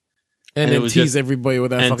 2-pack. And it was tease everybody with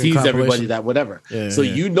that, and fucking tease everybody that whatever. Yeah, so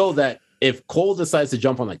you know that if Cole decides to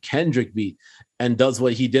jump on a Kendrick beat and does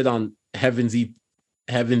what he did on Heaven's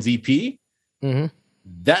EP,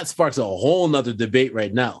 that sparks a whole nother debate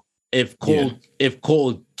right now. If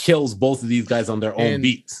Cole kills both of these guys on their own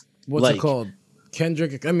beats, what's it called?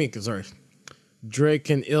 Drake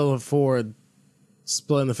can ill afford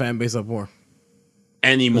splitting the fan base up more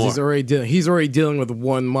anymore. He's already dealing with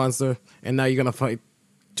one monster, and now you're gonna fight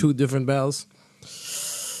two different battles.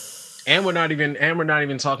 And we're not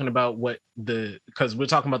even talking about because we're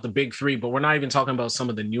talking about the big three, but we're not even talking about some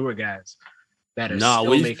of the newer guys that are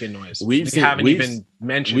still making noise. We've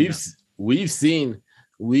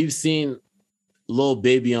seen Lil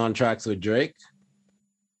Baby on tracks with Drake.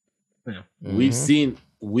 Yeah. We've seen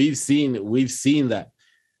that.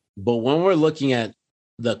 But when we're looking at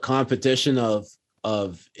the competition of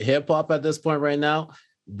hip hop at this point right now,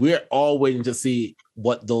 we're all waiting to see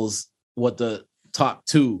what the top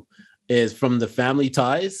two is from the Family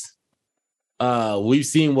Ties. We've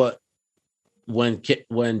seen when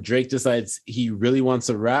Drake decides he really wants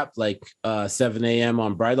to rap, like 7 a.m.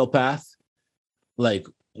 on Bridal Path, like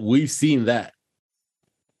we've seen that.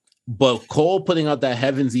 But Cole putting out that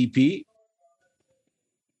Heaven's EP,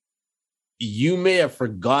 you may have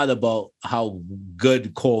forgot about how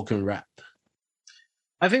good Cole can rap.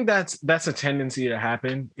 I think that's a tendency to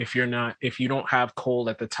happen. If you don't have Cole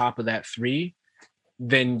at the top of that three,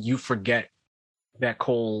 then you forget that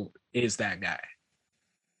Cole is that guy.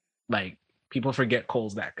 Like, People forget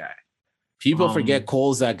Cole's that guy. People forget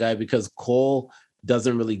Cole's that guy because Cole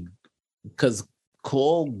doesn't really, because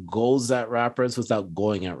Cole goes at rappers without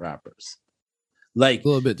going at rappers. Like A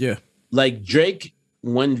little bit, yeah. Like Drake,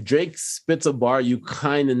 when Drake spits a bar, you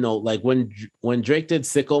kind of know. Like when Drake did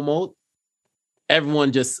Sicko Mode,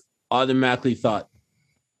 everyone just automatically thought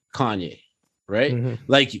Kanye, right? Mhm.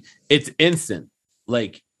 Like it's instant.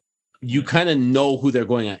 Like you kind of know who they're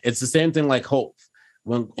going at. It's the same thing like Hove.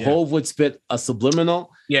 When Hove would spit a subliminal,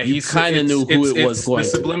 you kind of knew who it was going. The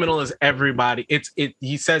subliminal is everybody.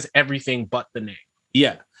 He says everything but the name.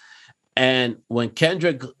 Yeah. And when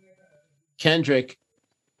Kendrick,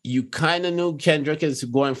 you kind of knew Kendrick is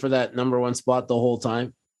going for that number one spot the whole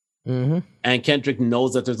time. Mm-hmm. And Kendrick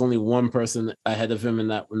knows that there's only one person ahead of him in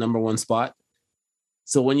that number one spot.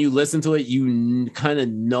 So when you listen to it, you kind of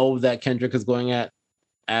know that Kendrick is going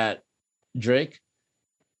at Drake.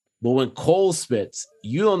 But when Cole spits,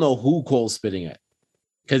 you don't know who Cole's spitting at.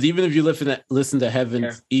 Because even if you listen to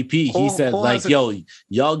Heaven's EP, he said, like, yo,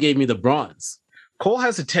 y'all gave me the bronze. Cole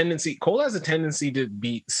has a tendency to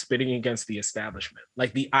be spitting against the establishment,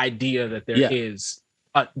 like the idea that there is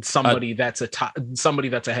somebody that's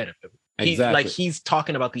ahead of him. Exactly. He's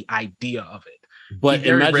talking about the idea of it. But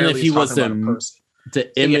imagine if he was to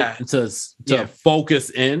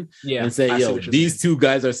focus in and say, yo, these two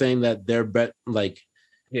guys are saying that they're like,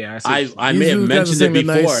 I may have mentioned it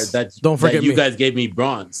before that don't forget you guys gave me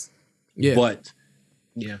bronze. Yeah. But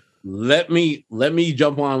let me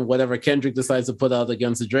jump on whatever Kendrick decides to put out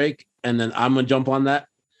against Drake, and then I'm gonna jump on that.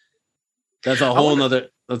 That's a whole nother.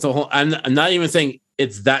 That's a whole. I'm not even saying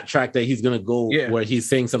it's that track that he's gonna go where he's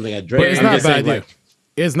saying something at Drake. But it's not a bad idea.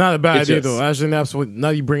 It's not a bad idea though. Actually, absolutely. Now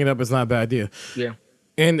you bring it up, it's not a bad idea. Yeah.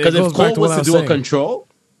 And because if Cole was to do a Control,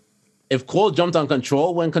 if Cole jumped on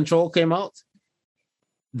Control when Control came out,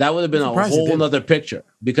 that would have been a whole nother picture.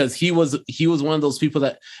 Because he was one of those people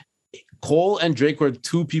that Cole and Drake were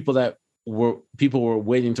two people that were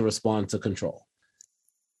waiting to respond to Control,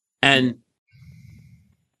 and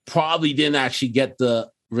probably didn't actually get the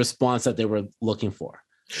response that they were looking for.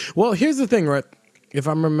 Well, here's the thing, right? If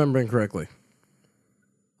I'm remembering correctly,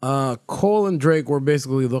 Cole and Drake were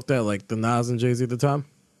basically looked at like the Nas and Jay-Z at the time.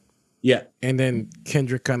 Yeah, and then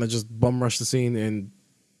Kendrick kind of just bum rushed the scene and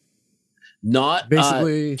not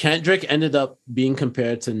basically. Kendrick ended up being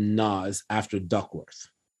compared to Nas after Duckworth.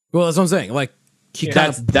 Well, that's what I'm saying. Like he kind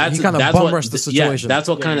of bum rushed the situation. Yeah, that's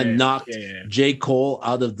what kind of knocked J. Cole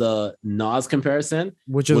out of the Nas comparison.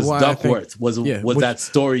 Which is why Duckworth was that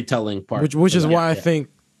storytelling part. Which is why I think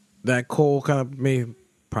that Cole kind of may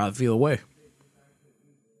probably feel away.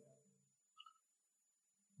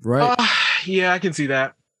 Right? Yeah, I can see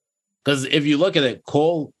that. Because if you look at it,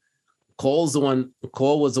 Cole was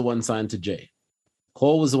the one signed to Jay.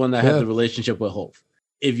 Cole was the one that had the relationship with Hove.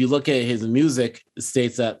 If you look at his music, it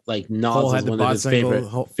states that like Nas is one of his favorite.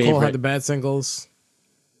 Cole had the bad singles.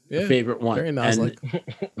 Yeah, favorite one. Very Nas like.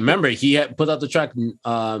 Remember, he had put out the track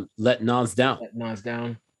 "Let Nas Down." Let Nas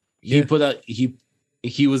Down. He put out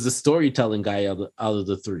he was the storytelling guy out of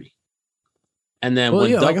the three. And then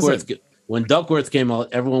when Duckworth came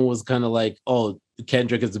out, everyone was kind of like, "Oh,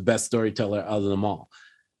 Kendrick is the best storyteller out of them all."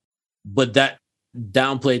 But that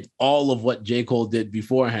downplayed all of what J. Cole did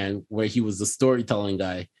beforehand, where he was the storytelling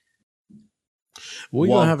guy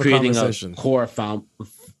while creating a core fan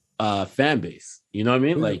base. You know what I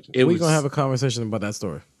mean? We're gonna have a conversation about that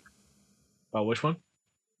story. About which one?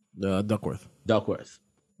 Duckworth.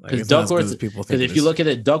 Because Duckworth, because if you look at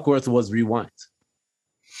it, Duckworth was Rewind.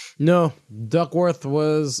 No, Duckworth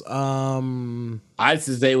was. I'd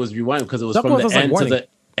say it was Rewind because it was Duckworth from the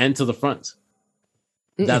end to the front.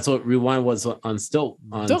 That's what Rewind was on Still.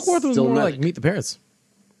 Duckworth was more like Meet the Parents.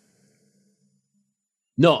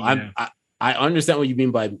 No, I understand what you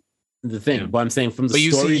mean by the thing, but I'm saying from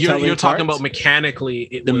the storytelling. You're talking about mechanically.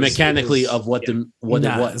 Of what it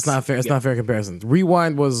was. It's not fair. It's not fair comparison.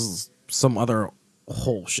 Rewind was some other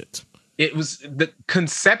whole shit. It was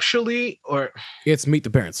conceptually, or it's Meet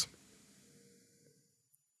the Parents.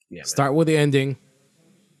 Yeah, start with the ending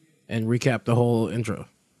and recap the whole intro.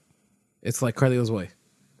 It's like Carlito's Way.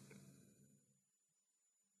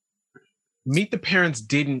 Meet the Parents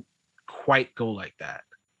didn't quite go like that.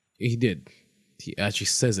 He did. He actually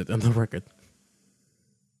says it on the record.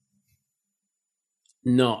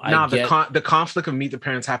 No, the conflict of Meet the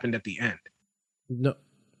Parents happened at the end. No,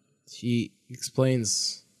 he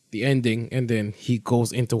explains the ending and then he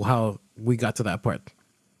goes into how we got to that part.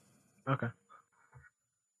 Okay.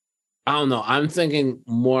 I don't know. I'm thinking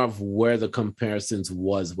more of where the comparisons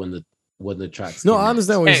was when the tracks. No, I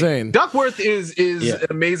understand what you're saying. Duckworth is an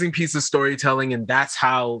amazing piece of storytelling, and that's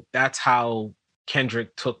how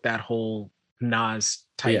Kendrick took that whole Nas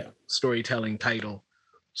type storytelling title.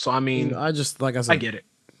 So I mean, I just like I said, I get it.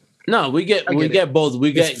 No, we get both. We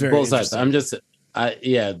It's get very both sides. interesting.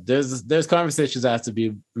 There's conversations that have to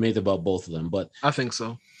be made about both of them, but I think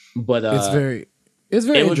so. But it's very it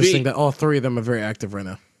would interesting be- that all three of them are very active right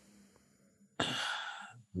now.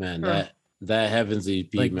 man, that Heaven's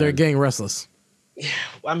EP, Like man. they're getting restless.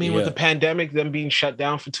 I mean, with the pandemic, them being shut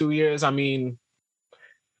down for 2 years, I mean,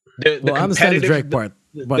 the Well, I understand the competitive- Drake part,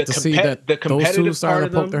 but to see that the those two competitive starting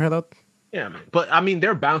part to of poke their head up. Yeah, man. But I mean,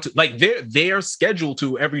 they're bound to like they are scheduled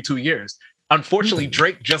to every 2 years. Unfortunately,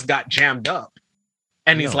 Drake just got jammed up,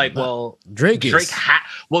 and he's No, like, not- "Well, Drake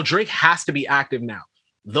Drake has to be active now."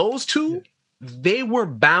 Those two, they were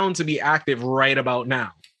bound to be active right about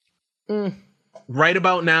now. Right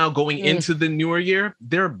about now, going into the newer year,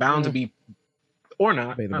 they're bound to be, or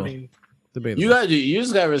not. Debatable. I mean, Debatable. You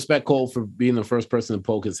just gotta respect Cole for being the first person to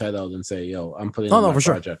poke his head out and say, "Yo, I'm putting Oh, on no, my for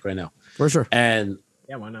sure. project right now." For sure. And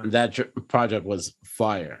yeah, why not? that project was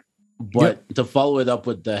fire. But to follow it up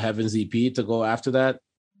with the Heavens EP to go after that,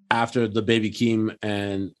 after the Baby Keem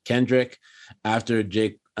and Kendrick, after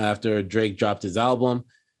Drake dropped his album,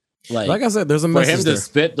 Like I said, there's a for message him to there.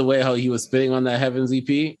 spit the way how he was spitting on that Heavens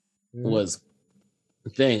EP was the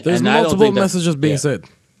thing. There's And I don't multiple think that- messages being said.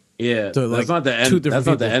 Yeah, to, that's like, not the two end. different That's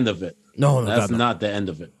not the people. end of it. No, That's God, no. not the end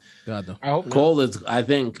of it. God no. I hope not. Cole is. I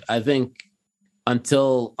think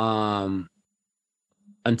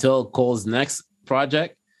until Cole's next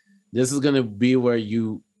project, this is gonna be where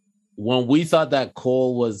when we thought that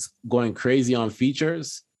Cole was going crazy on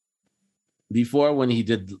features before, when he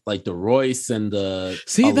did like the Royce and the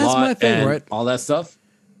See, that's my thing, and right? all that stuff.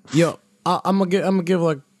 Yo, I'm gonna give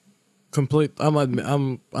like complete. I'm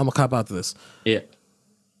a cop out to this. Yeah,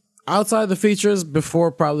 Outside the features,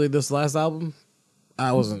 before probably this last album,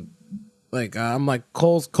 I wasn't like I'm like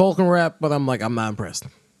Cole can rap, but I'm like I'm not impressed.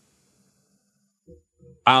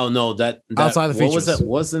 I don't know that Outside the what was features. that?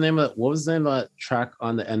 What was the name of that track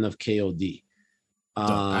on the end of KOD?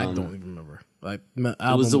 I don't even remember. Like It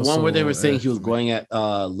was the one where they were saying he was going at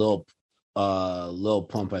Lil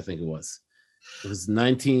Pump, I think it was. It was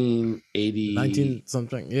 1980. 19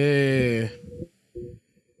 something. Yeah.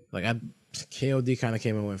 Like KOD kind of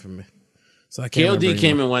came and went from me. So I can't remember KOD came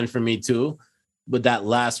anymore. and went for me too, but that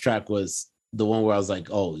last track was the one where I was like,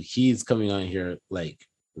 oh, he's coming on here like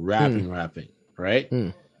rapping, right?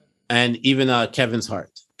 And even Kevin's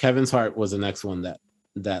Heart was the next one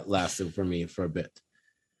that lasted for me for a bit.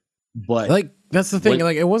 But Like that's the thing. When-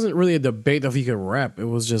 Like it wasn't really a debate if he could rap. It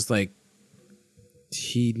was just like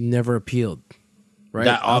he never appealed. Right?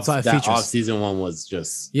 that Outside features. off-season one was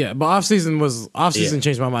just Yeah, but off season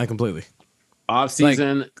changed my mind completely.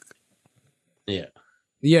 off-season. Yeah.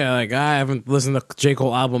 Yeah, like I haven't listened to J.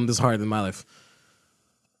 Cole album this hard in my life.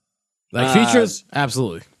 Like features,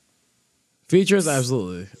 absolutely. Features,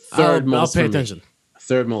 absolutely. Third I'll most pay for me. attention.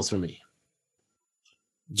 Third most for me.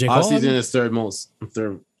 J. Cole Off-season album? is third most.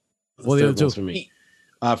 Third Well, the other most two. for me.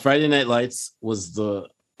 Friday Night Lights was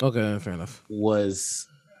Okay, fair enough.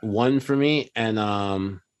 one for me, and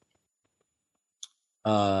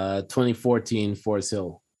 2014 Forest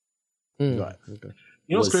Hill. Right. Okay.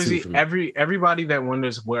 You know what's was two crazy? for me. Everybody that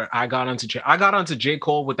wonders where I got onto J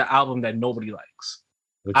Cole with the album that nobody likes.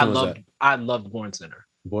 Which one was that? I loved Born Sinner.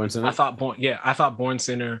 Born Sinner? I thought Born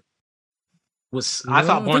Sinner was I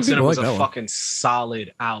Born think Sinner people was like a that one. fucking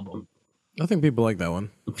solid album. I think people like that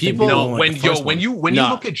one. People You No, don't like when the first one. you No,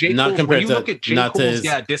 look at J. not Cole, compared when you to- look at J. not to Cole's his-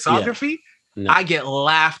 discography, No. I get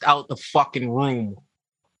laughed out the fucking room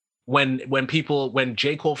when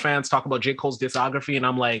J. Cole fans talk about J. Cole's discography, and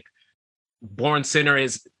I'm like, Born Sinner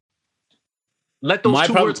is let those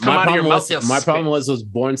two words come out of your mouth. My problem was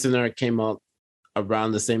Born Sinner came out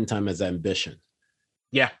around the same time as Ambition.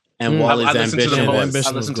 Yeah. And I Wally's I listened to Ambition them both. was,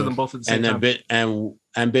 Ambition I listened to them both at the same time. and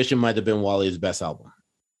Ambition might have been Wally's best album.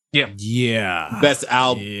 Yeah. Best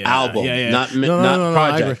album. Not No, I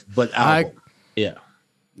project, but album.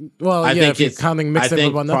 Well, I yeah, think if you're it's counting I mixtape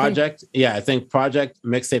think about nothing. project. Yeah, I think project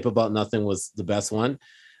mixtape about nothing was the best one.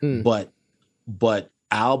 But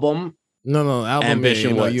album. No, album.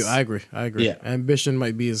 Ambition was- I agree. Yeah. Ambition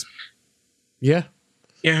might be his. Yeah.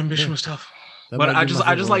 Yeah, Ambition was tough. That But might I be just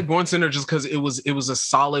my favorite like one. Born Sinner just because it was a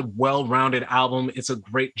solid, well-rounded album. It's a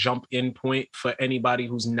great jump in point for anybody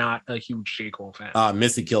who's not a huge J. Cole fan.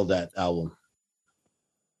 Missy killed that album.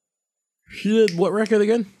 She did what record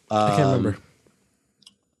again? I can't remember.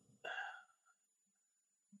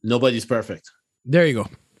 Nobody's perfect. There you go.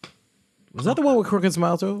 Was that the one with Crooked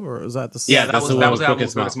Smile too, or is that the? Yeah, that that's was the that one was with the album Crooked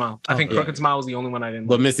with Crooked Smile. Smile. I think yeah. Crooked Smile was the only one I didn't.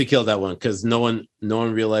 But Missy killed that one because no one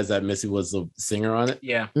realized that Missy was the singer on it.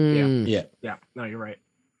 Yeah. Mm. Yeah. No, you're right.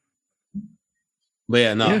 But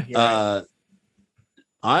yeah, no. Yeah, you're right.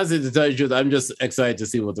 Honestly, to tell you the truth, I'm just excited to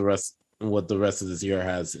see what the rest of this year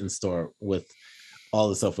has in store with all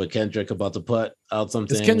the stuff with Kendrick about to put out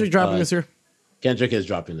something. Is Kendrick dropping this year? Kendrick is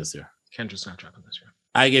dropping this year. Kendrick's not dropping this year.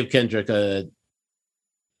 I gave Kendrick a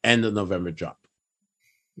end of November drop.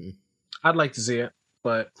 I'd like to see it,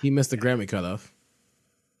 but He missed the Grammy cutoff.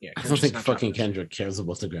 yeah, I don't Kendrick's think not fucking dropping this year. Kendrick cares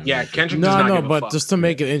about the Grammy. Yeah, Kendrick does No, not no, give a but fuck. just to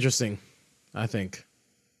make it interesting, I think.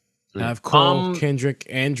 Have Cole, Kendrick,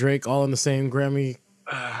 and Drake all in the same Grammy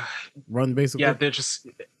run, basically. Yeah, they're just.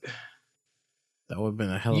 That would have been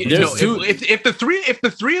a hell of a No, two- if the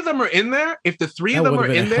three of them are in there, if the three of them are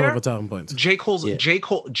in hell there, of a talking point. J.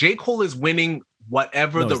 Cole is winning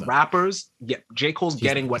whatever No, the he's not. rappers. Yeah, J. Cole's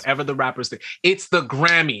getting not. whatever the rappers think. It's the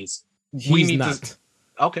Grammys. He's not.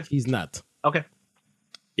 Okay. He's not. Okay.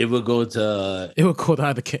 It would go to It would go to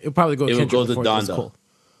either. It would probably go. It would Kendrick go to before it goes Donda. Cole.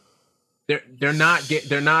 They're not.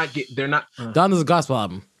 Donda's a gospel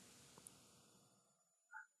album.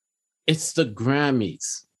 it's the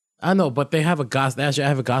Grammys. I know, but they have a gospel. They actually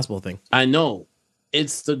have a gospel thing. I know.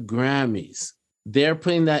 It's the Grammys. They're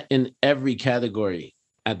putting that in every category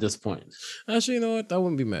at this point. Actually, you know what? I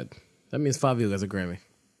wouldn't be mad. That means Fabio gets a Grammy.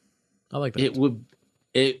 I like that.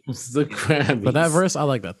 It's the Grammys. For that verse, I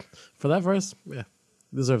like that. For that verse, yeah,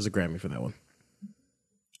 deserves a Grammy for that one.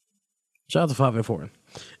 Shout out to Fabio Foreign.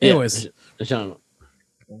 Anyways, Sean,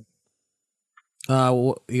 you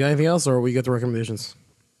got anything else, or we get the recommendations?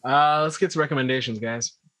 Let's get to recommendations,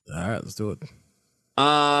 guys. All right, let's do it.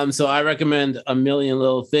 so I recommend A Million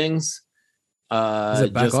Little Things. Is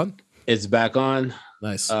it back on? It's back on.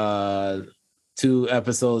 Nice. 2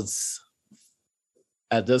 episodes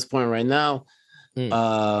at this point right now.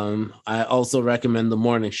 I also recommend The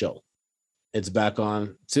Morning Show. It's back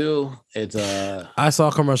on too. It's I saw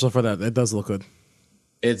a commercial for that. It does look good.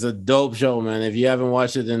 It's a dope show, man. If you haven't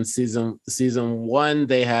watched it in season 1,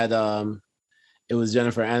 they had it was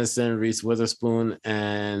Jennifer Aniston, Reese Witherspoon,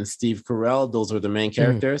 and Steve Carell. Those were the main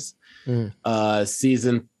characters.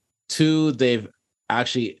 Season 2, they've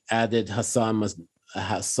actually added Hassan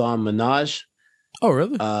Minaj. Oh,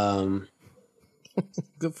 really?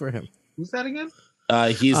 Good for him. Who's that again?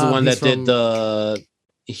 He's the one that did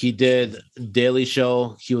he did Daily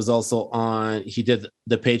Show. He was also on. He did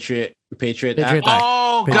the Patriot Act.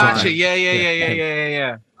 Oh, Patriot gotcha. Act.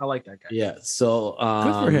 Yeah. I like that guy. Yeah. So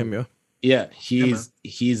Good for him, yo. Yeah,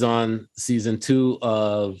 he's on season 2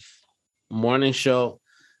 of Morning Show.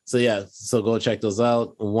 So yeah, so go check those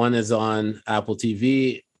out. One is on Apple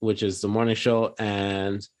TV, which is The Morning Show,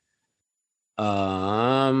 and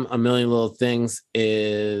A Million Little Things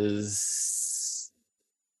is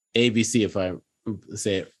ABC, if I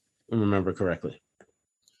remember correctly.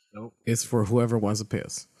 Nope. It's for whoever wants to pay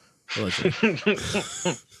us.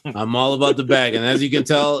 I'm all about the bag, and as you can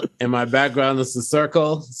tell in my background, it's the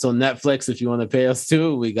circle. So Netflix, if you want to pay us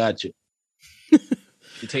too, we got you.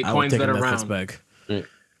 You take coins that are round. Bag.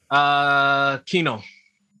 Kino.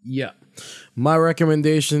 Yeah. My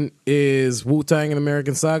recommendation is Wu-Tang: An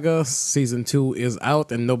American Saga. Season 2 is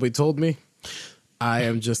out, and nobody told me. I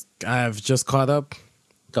have just caught up.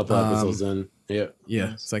 Couple episodes in. Yeah.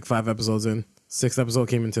 Yeah. It's like 5 episodes in. 6th episode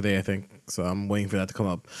came in today, I think. So I'm waiting for that to come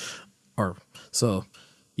up.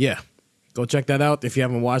 Yeah. Go check that out if you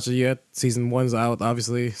haven't watched it yet. Season 1's out,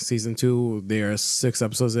 obviously. Season 2, there are 6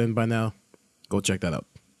 episodes in by now. Go check that out.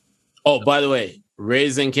 Oh, by the way,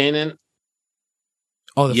 Raising Kanan.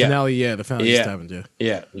 Oh, the finale, the finale just happened,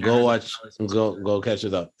 Yeah, go watch, go catch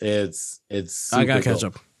it up. It's I gotta catch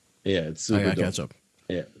up. Yeah, it's super I gotta dope. catch up.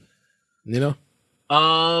 Yeah. You know?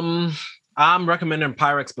 I'm recommending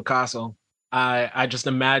Pyrex Picasso. I just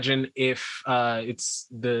imagine if it's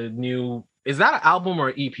the new, is that an album or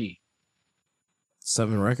an EP?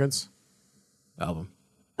 7 Records album,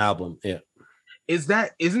 yeah.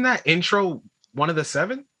 Isn't that intro one of the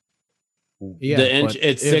 7? Yeah,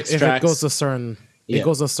 it's 6 tracks. It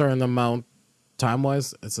goes a certain amount time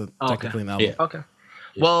wise. It's technically an album. Yeah. Okay.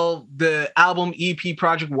 Yeah. Well, the album, EP,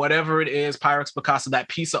 project, whatever it is, Pyrex Picasso, that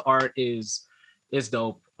piece of art is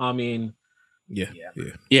dope. I mean, yeah.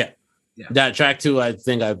 That track too, I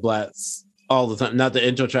think I blast all the time. Not the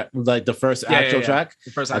intro track, like the first actual track.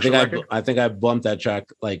 The first actual record. I think I bump that track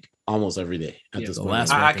like almost every day at this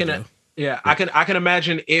point. I can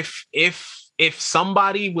imagine if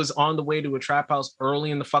somebody was on the way to a trap house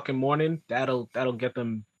early in the fucking morning, that'll get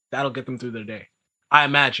them through their day. I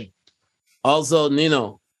imagine. Also,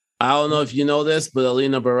 Nino, I don't know if you know this, but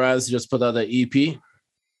Alina Baraz just put out an EP.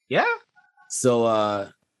 Yeah.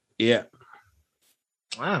 So yeah.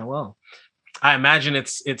 Ah, well. I imagine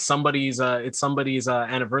it's somebody's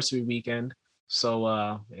anniversary weekend.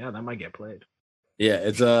 So that might get played. Yeah,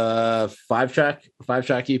 it's a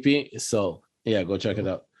 5-track EP. So Yeah, go check it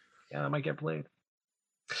out. Yeah, I might get played.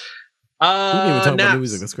 We didn't even talk about Naps. new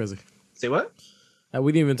music. That's crazy. Say what?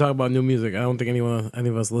 We didn't even talk about new music. I don't think any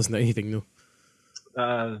of us listen to anything new.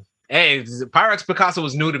 Hey, Pyrex Picasso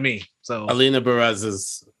was new to me. So Alina Perez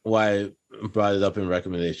is why I brought it up in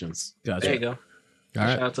recommendations. Gotcha. there you go. All Shout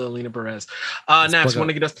right. out to Alina Perez. Let's Naps, plug you want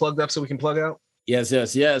to out. get us plugged up so we can plug out? Yes.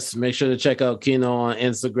 Make sure to check out Kino on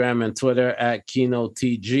Instagram and Twitter at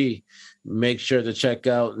KinoTG. Make sure to check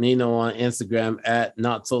out Nino on Instagram at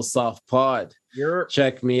Not So Soft Pod.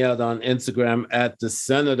 Check me out on Instagram at The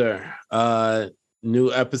Senator.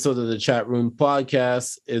 New episode of the Chat Room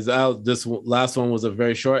Podcast is out. This last one was a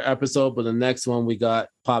very short episode, but the next one we got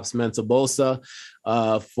Pops Mensabosa,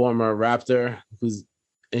 former Raptor,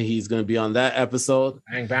 he's going to be on that episode.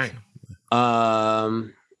 Bang, bang.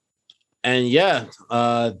 And yeah,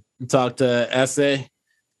 talk to Essay.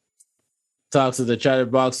 Talk to the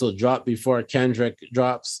Chatterbox will drop before Kendrick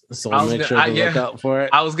drops, so make sure to look out for it.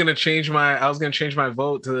 I was gonna change my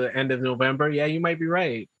vote to the end of November. Yeah, you might be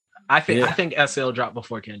right. I think SL dropped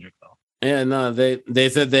before Kendrick though. Yeah, no, they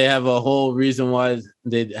said they have a whole reason why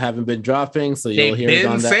they haven't been dropping, so you'll hear it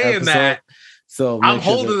on that episode. That. So I'm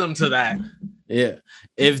holding them to that. Yeah,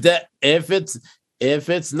 if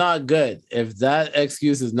it's not good, if that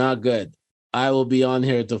excuse is not good, I will be on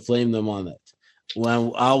here to flame them on it.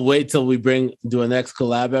 When I'll wait till we do a next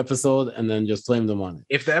collab episode and then just flame them on it.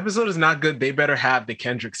 If the episode is not good, they better have the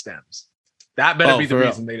Kendrick stems. That better be the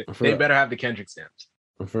reason they better have the Kendrick stems.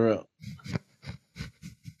 For real.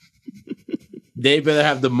 They better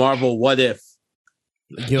have the Marvel What If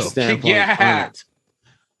stamp on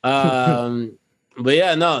it. But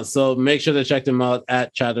yeah, no. So make sure to check them out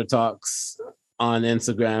at Chatter Talks on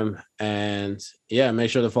Instagram, and yeah, make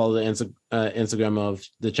sure to follow the Instagram of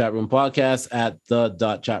the Chat Room Podcast at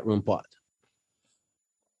the.chatroompod.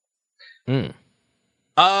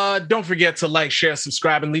 Don't forget to like, share,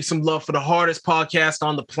 subscribe, and leave some love for the hardest podcast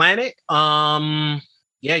on the planet.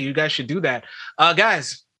 Yeah, you guys should do that.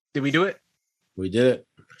 Guys, did we do it? We did it.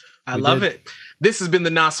 I love it. This has been the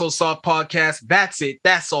Not So Soft Podcast. That's it.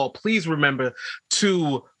 That's all. Please remember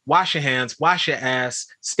to wash your hands, wash your ass,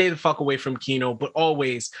 stay the fuck away from Kino, but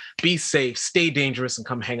always be safe, stay dangerous, and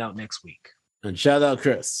come hang out next week. And shout out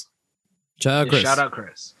Chris. Shout out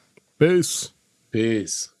Chris. Peace.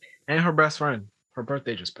 And her best friend. Her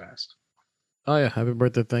birthday just passed. Oh yeah, happy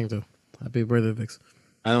birthday, thank you. Happy birthday, Vix.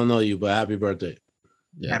 I don't know you, but happy birthday.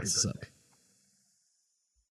 Yeah, Happy it's birthday.